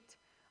 8,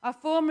 our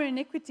former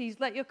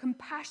iniquities. Let your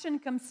compassion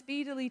come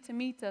speedily to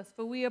meet us,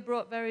 for we are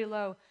brought very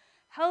low.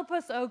 Help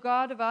us, O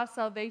God of our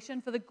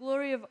salvation, for the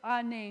glory of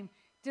our name.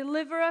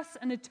 Deliver us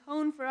and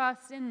atone for our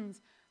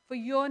sins, for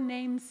your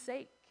name's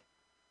sake.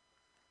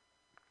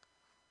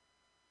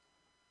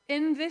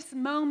 In this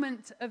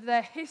moment of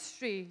their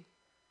history,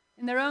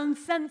 in their own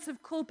sense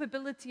of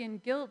culpability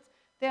and guilt,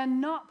 they are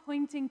not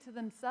pointing to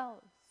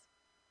themselves.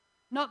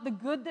 Not the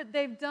good that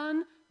they've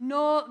done,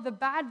 nor the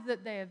bad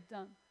that they have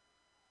done.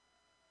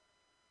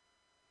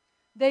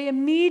 They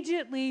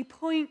immediately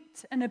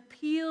point and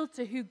appeal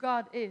to who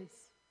God is.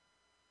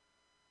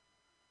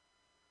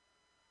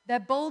 Their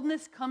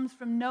boldness comes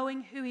from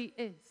knowing who he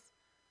is.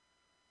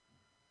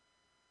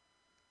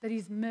 That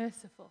he's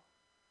merciful.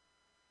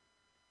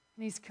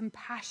 And he's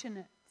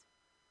compassionate.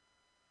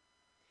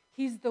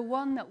 He's the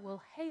one that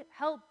will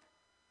help,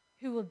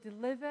 who will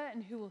deliver,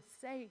 and who will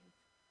save.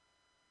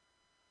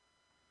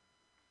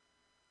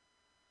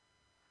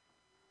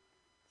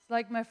 It's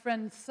like my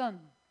friend's son,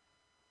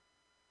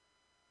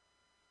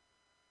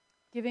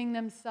 giving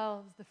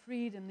themselves the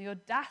freedom, the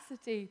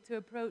audacity to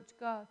approach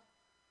God.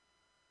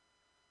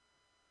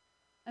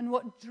 And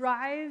what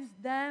drives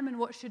them and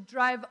what should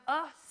drive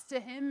us to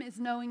him is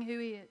knowing who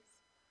he is.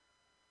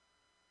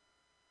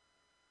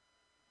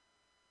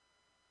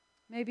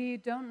 Maybe you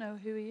don't know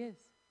who he is.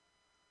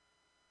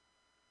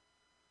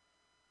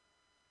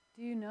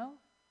 Do you know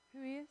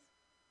who he is?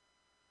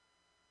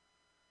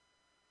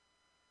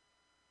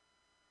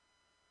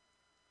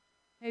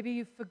 Maybe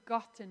you've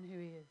forgotten who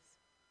he is.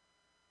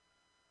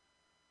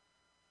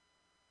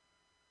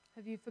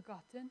 Have you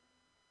forgotten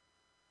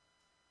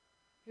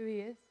who he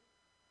is?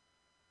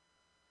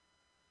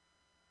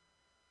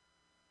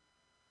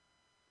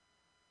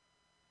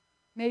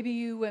 Maybe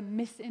you were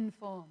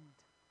misinformed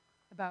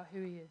about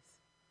who he is.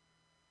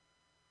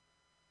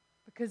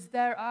 Because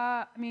there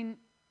are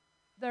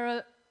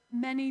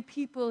many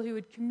people who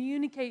would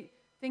communicate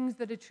things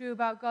that are true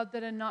about God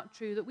that are not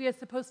true, that we are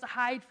supposed to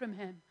hide from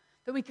him,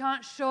 that we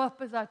can't show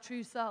up as our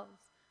true selves,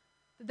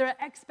 that there are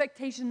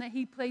expectations that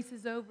he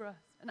places over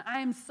us. And I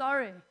am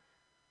sorry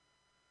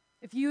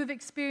if you have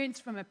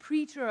experienced from a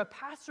preacher or a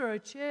pastor or a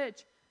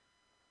church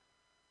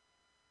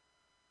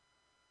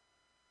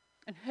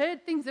and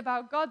heard things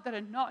about God that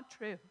are not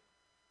true,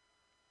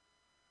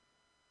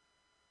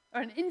 or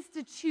an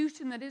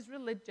institution that is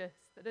religious,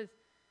 that has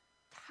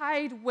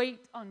tied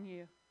weight on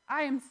you.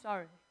 I am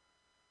sorry.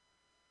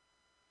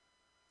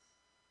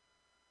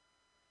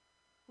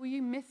 Were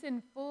you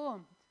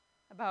misinformed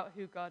about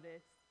who God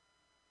is?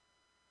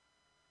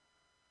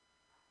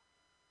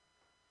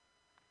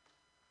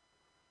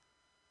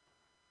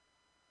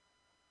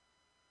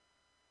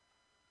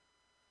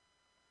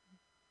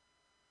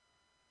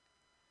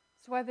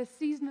 That's why the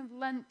season of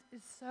Lent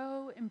is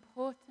so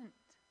important.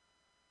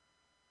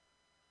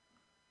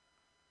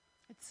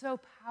 It's so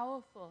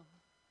powerful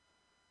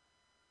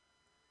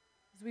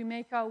as we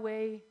make our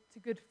way to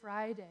Good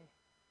Friday.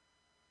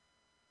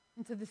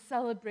 into the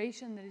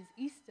celebration that is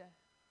Easter.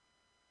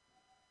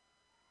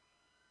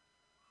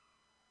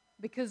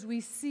 Because we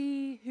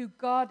see who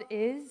God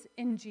is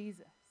in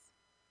Jesus.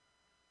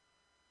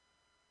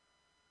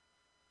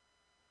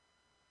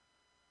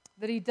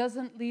 That he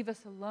doesn't leave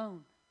us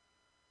alone.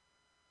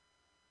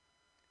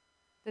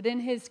 That in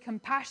his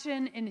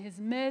compassion, in his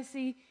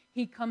mercy,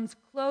 he comes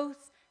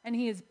close and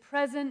he is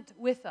present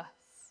with us.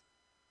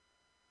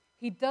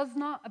 He does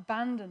not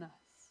abandon us,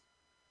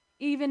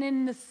 even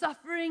in the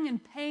suffering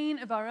and pain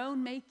of our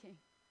own making.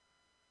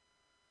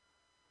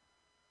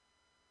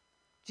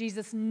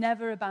 Jesus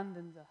never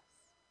abandons us.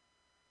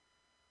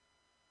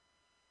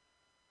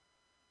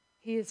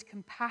 He is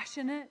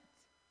compassionate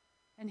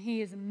and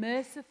he is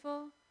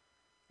merciful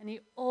and he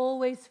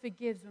always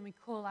forgives when we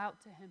call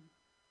out to him.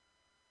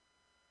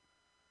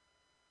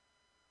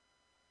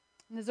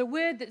 And there's a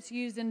word that's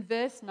used in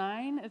verse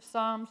 9 of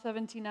Psalm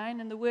 79,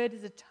 and the word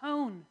is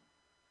atone.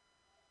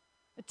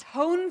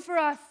 Atone for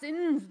our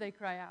sins, they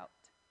cry out.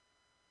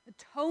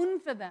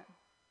 Atone for them.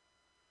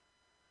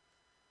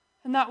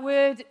 And that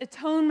word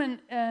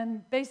atonement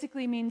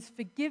basically means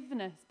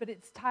forgiveness, but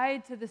it's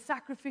tied to the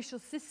sacrificial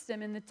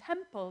system in the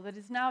temple that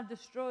is now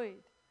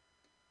destroyed.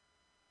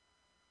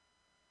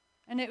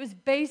 And it was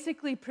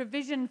basically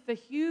provision for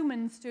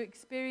humans to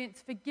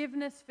experience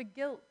forgiveness for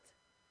guilt.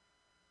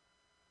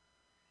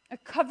 A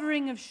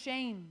covering of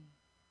shame.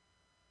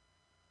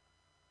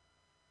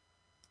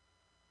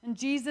 And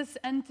Jesus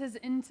enters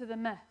into the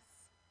mess.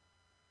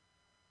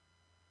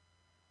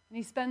 And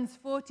he spends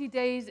 40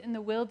 days in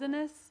the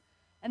wilderness.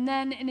 And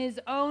then in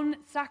his own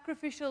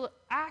sacrificial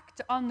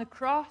act on the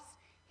cross,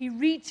 he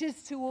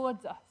reaches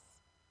towards us.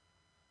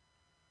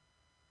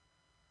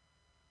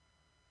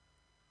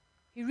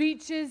 He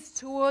reaches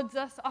towards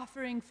us,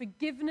 offering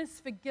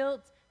forgiveness for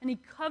guilt, and he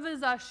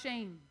covers our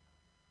shame.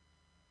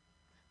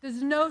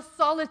 There's no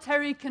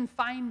solitary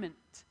confinement.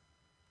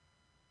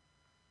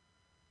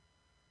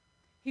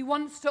 He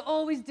wants to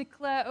always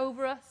declare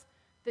over us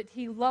that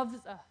he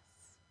loves us,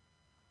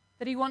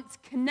 that he wants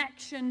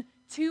connection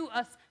to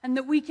us, and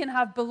that we can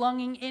have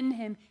belonging in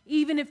him,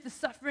 even if the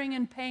suffering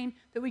and pain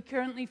that we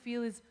currently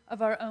feel is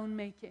of our own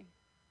making.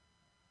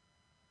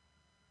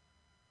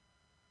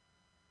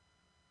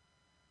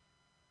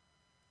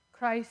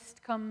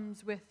 Christ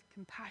comes with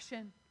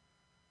compassion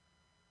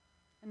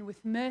and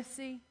with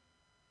mercy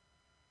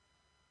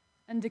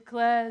and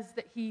declares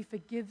that he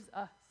forgives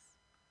us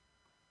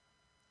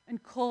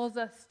and calls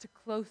us to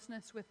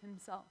closeness with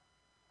himself.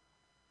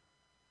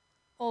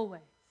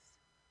 Always.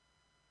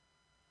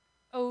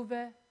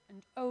 Over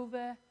and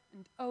over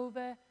and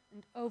over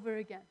and over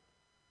again.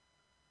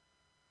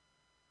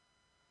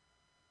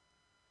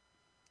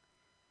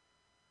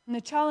 And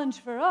the challenge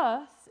for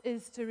us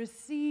is to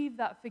receive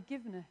that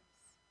forgiveness,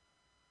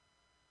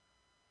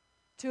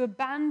 to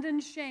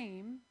abandon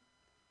shame,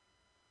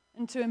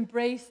 and to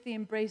embrace the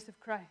embrace of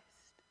Christ.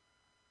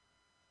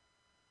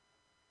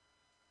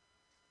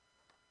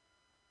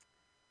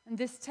 And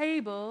this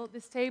table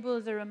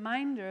is a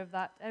reminder of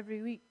that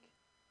every week.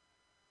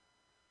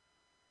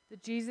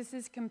 That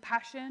Jesus'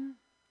 compassion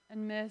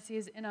and mercy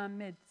is in our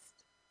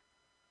midst.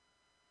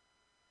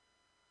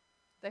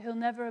 That he'll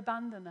never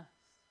abandon us.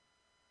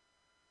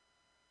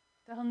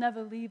 That he'll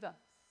never leave us.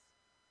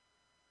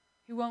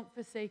 He won't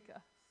forsake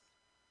us.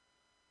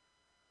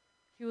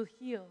 He will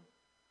heal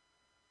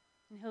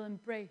and he'll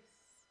embrace.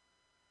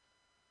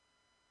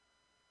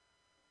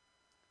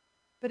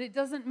 But it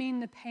doesn't mean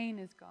the pain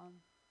is gone.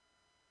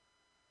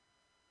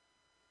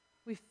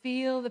 We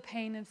feel the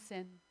pain of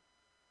sin.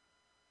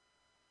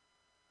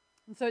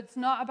 And so it's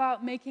not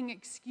about making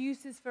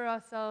excuses for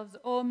ourselves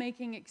or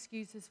making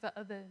excuses for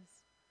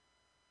others.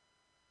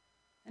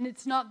 And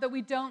it's not that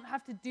we don't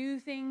have to do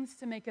things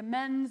to make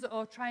amends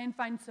or try and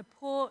find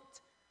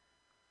support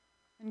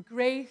and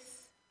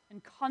grace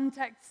and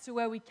context to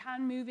where we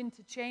can move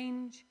into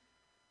change.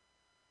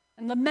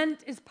 And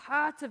lament is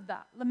part of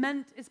that.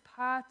 Lament is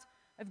part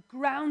of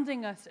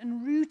grounding us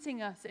and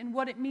rooting us in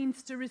what it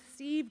means to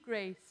receive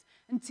grace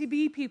and to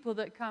be people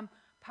that can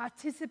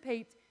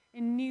participate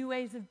in new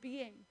ways of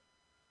being.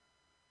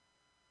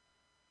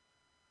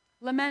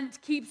 Lament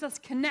keeps us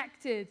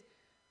connected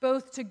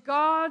both to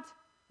God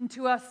and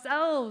to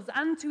ourselves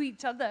and to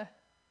each other.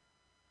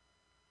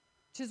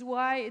 Which is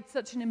why it's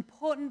such an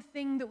important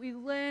thing that we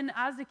learn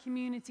as a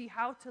community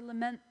how to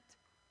lament.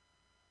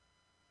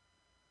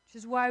 Which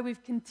is why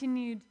we've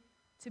continued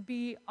to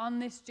be on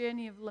this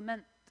journey of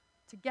lament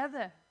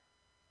together.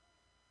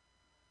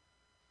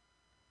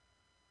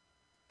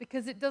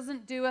 Because it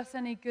doesn't do us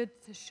any good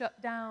to shut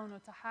down or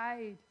to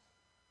hide.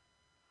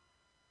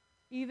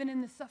 Even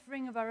in the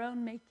suffering of our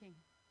own making.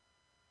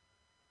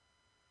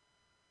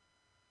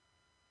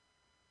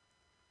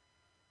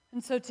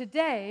 And so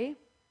today,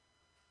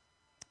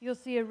 you'll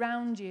see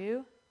around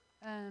you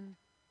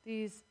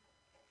these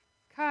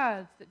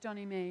cards that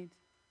Johnny made.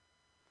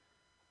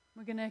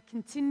 We're going to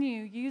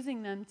continue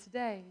using them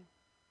today.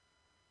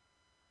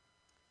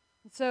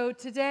 And so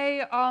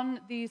today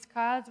on these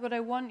cards, what I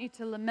want you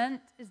to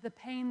lament is the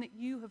pain that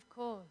you have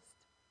caused.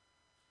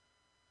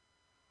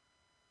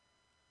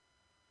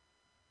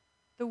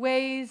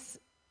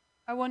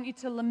 I want you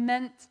to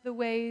lament the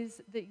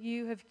ways that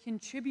you have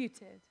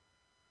contributed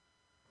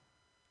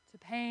to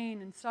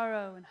pain and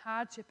sorrow and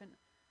hardship. And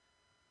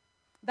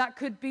that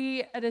could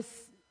be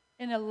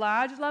in a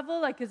large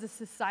level, like as a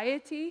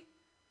society,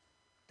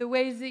 the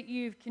ways that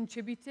you've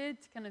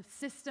contributed to kind of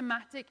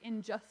systematic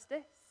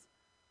injustice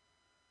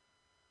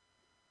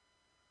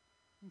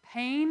and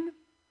pain.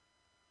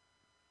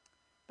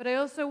 But I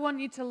also want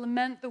you to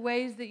lament the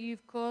ways that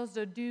you've caused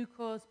or do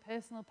cause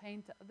personal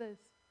pain to others,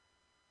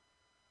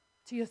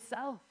 to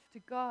yourself, to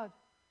God.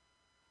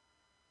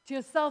 To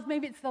yourself,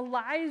 maybe it's the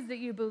lies that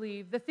you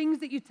believe, the things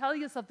that you tell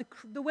yourself,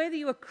 the way that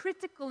you are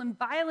critical and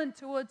violent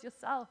towards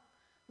yourself.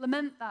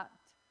 Lament that.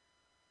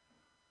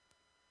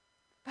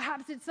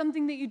 Perhaps it's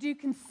something that you do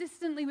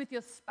consistently with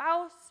your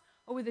spouse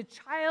or with a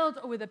child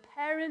or with a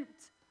parent.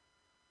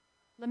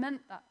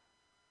 Lament that.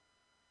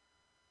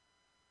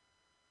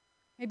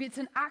 Maybe it's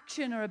an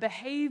action or a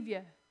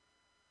behavior.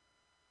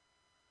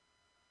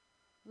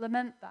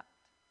 Lament that.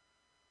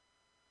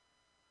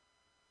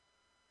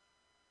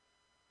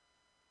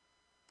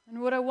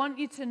 And what I want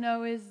you to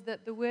know is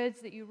that the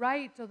words that you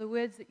write or the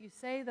words that you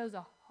say, those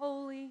are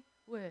holy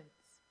words.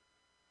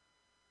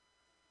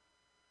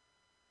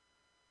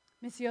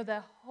 Missio,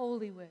 they're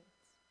holy words.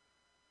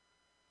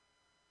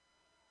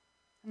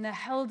 And they're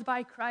held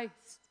by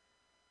Christ,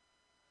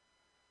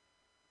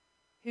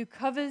 who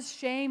covers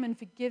shame and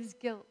forgives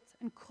guilt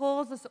and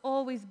calls us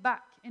always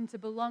back into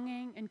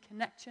belonging and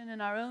connection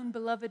and our own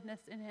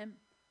belovedness in Him.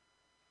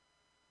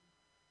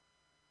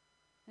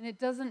 And it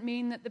doesn't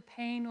mean that the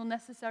pain will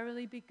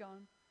necessarily be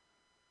gone.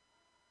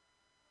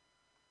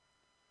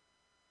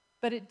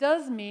 But it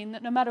does mean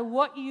that no matter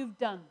what you've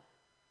done,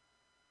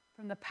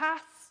 from the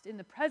past, in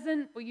the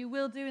present, what you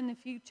will do in the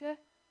future,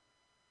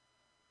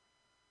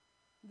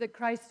 that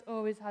Christ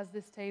always has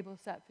this table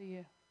set for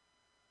you.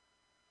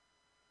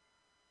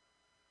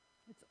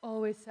 It's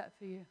always set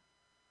for you.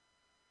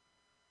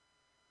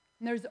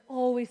 And there's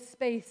always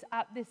space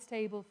at this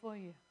table for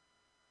you.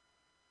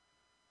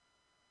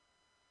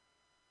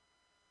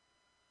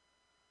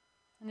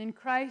 And in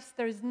Christ,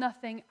 there is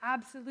nothing,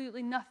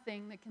 absolutely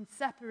nothing, that can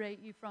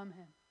separate you from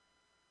Him.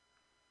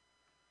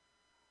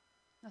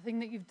 Nothing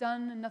that you've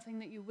done and nothing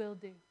that you will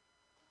do.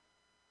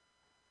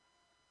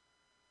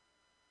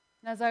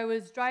 And as I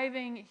was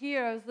driving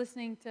here, I was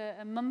listening to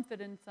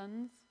Mumford &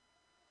 Sons.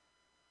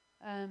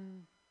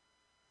 And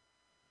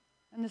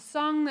the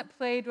song that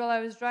played while I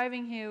was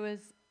driving here was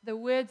the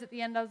words at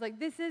the end. I was like,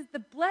 this is the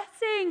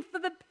blessing for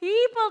the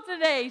people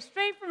today,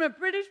 straight from a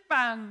British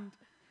band.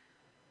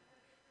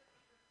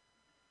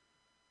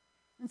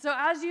 And so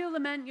as you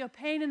lament your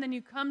pain and then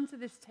you come to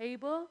this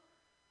table,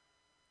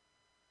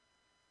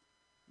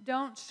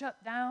 don't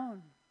shut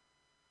down.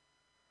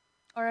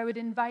 Or I would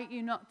invite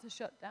you not to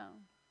shut down.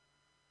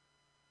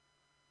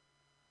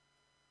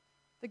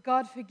 That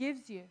God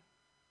forgives you.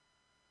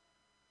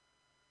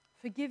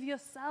 Forgive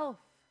yourself.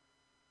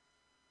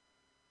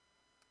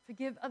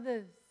 Forgive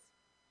others.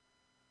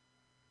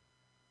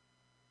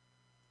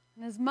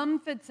 And as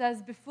Mumford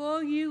says,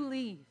 before you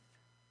leave,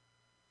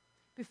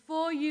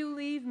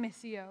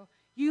 Missio,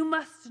 you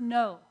must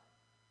know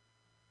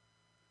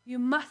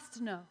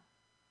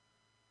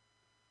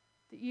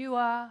that you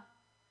are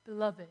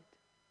beloved.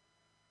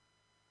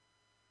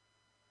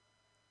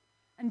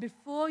 And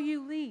before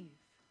you leave,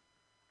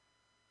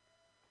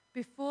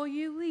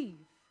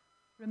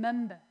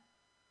 remember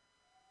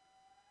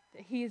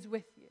that He is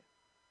with you.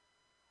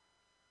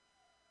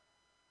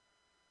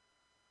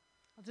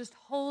 I'll just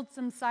hold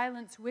some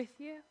silence with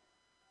you.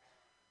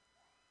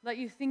 Let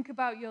you think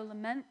about your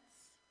laments.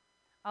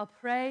 I'll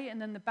pray,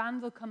 and then the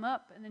band will come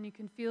up, and then you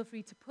can feel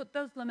free to put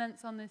those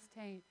laments on this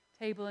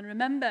table. And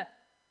remember,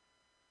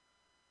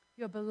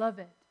 you're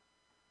beloved,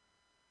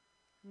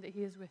 and that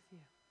He is with you.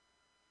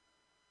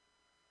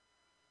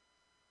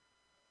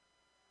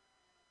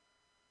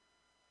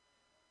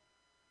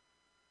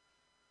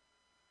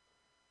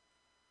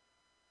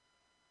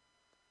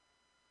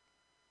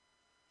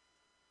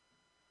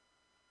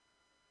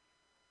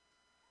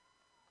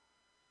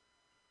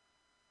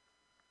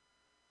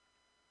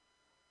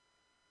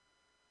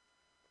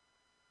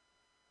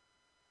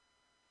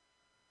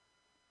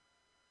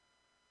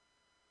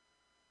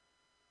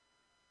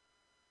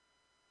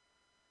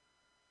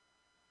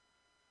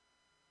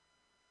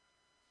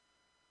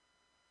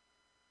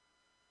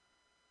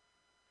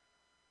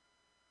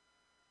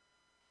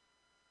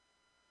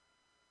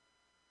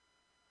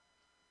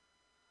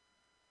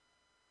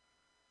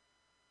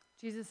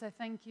 Jesus, I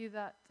thank you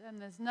that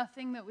there's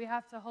nothing that we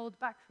have to hold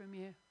back from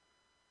you.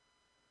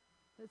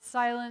 That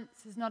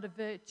silence is not a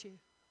virtue.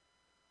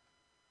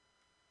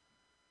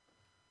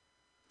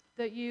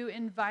 That you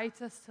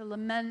invite us to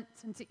lament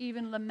and to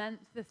even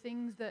lament the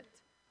things that,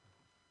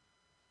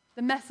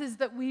 the messes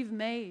that we've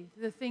made,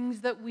 the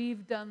things that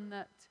we've done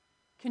that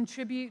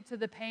contribute to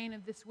the pain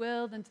of this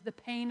world and to the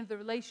pain of the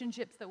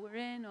relationships that we're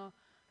in or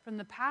from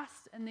the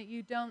past, and that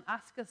you don't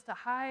ask us to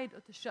hide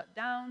or to shut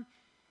down.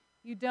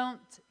 You don't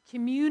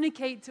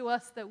communicate to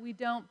us that we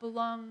don't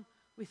belong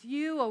with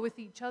you or with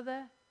each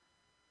other.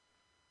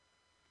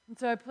 And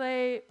so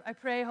I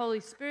pray, Holy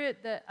Spirit,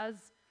 that as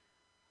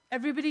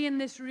everybody in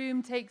this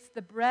room takes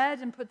the bread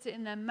and puts it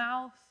in their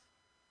mouth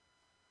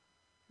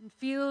and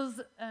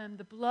feels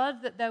the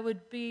blood, that there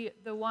would be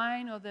the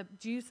wine or the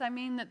juice,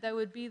 that there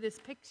would be this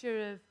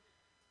picture of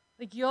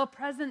like your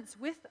presence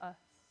with us.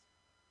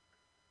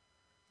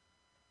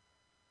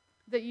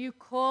 That you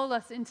call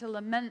us into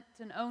lament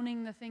and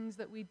owning the things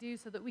that we do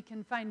so that we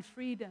can find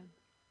freedom.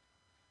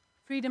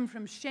 Freedom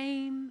from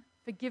shame,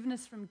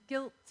 forgiveness from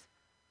guilt,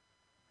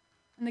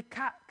 and the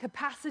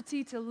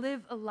capacity to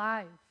live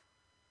alive.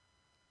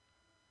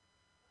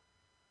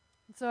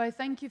 And so I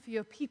thank you for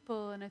your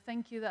people, and I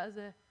thank you that as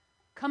a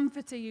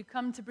comforter, you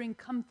come to bring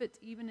comfort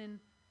even in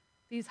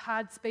these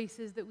hard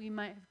spaces that we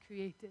might have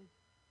created.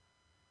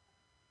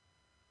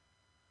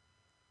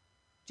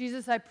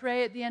 Jesus, I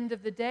pray at the end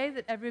of the day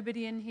that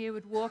everybody in here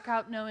would walk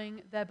out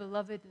knowing their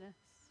belovedness.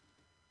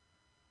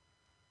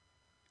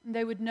 And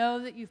they would know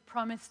that you've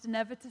promised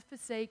never to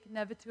forsake,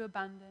 never to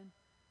abandon,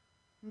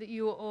 and that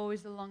you are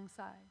always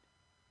alongside.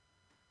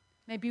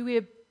 May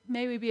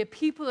we be a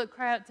people that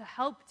cry out to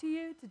help to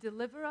you, to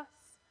deliver us,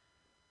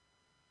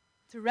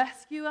 to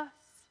rescue us,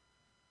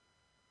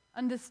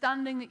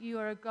 understanding that you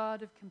are a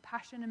God of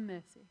compassion and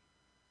mercy.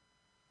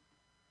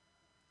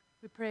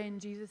 We pray in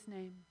Jesus'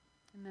 name.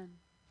 Amen.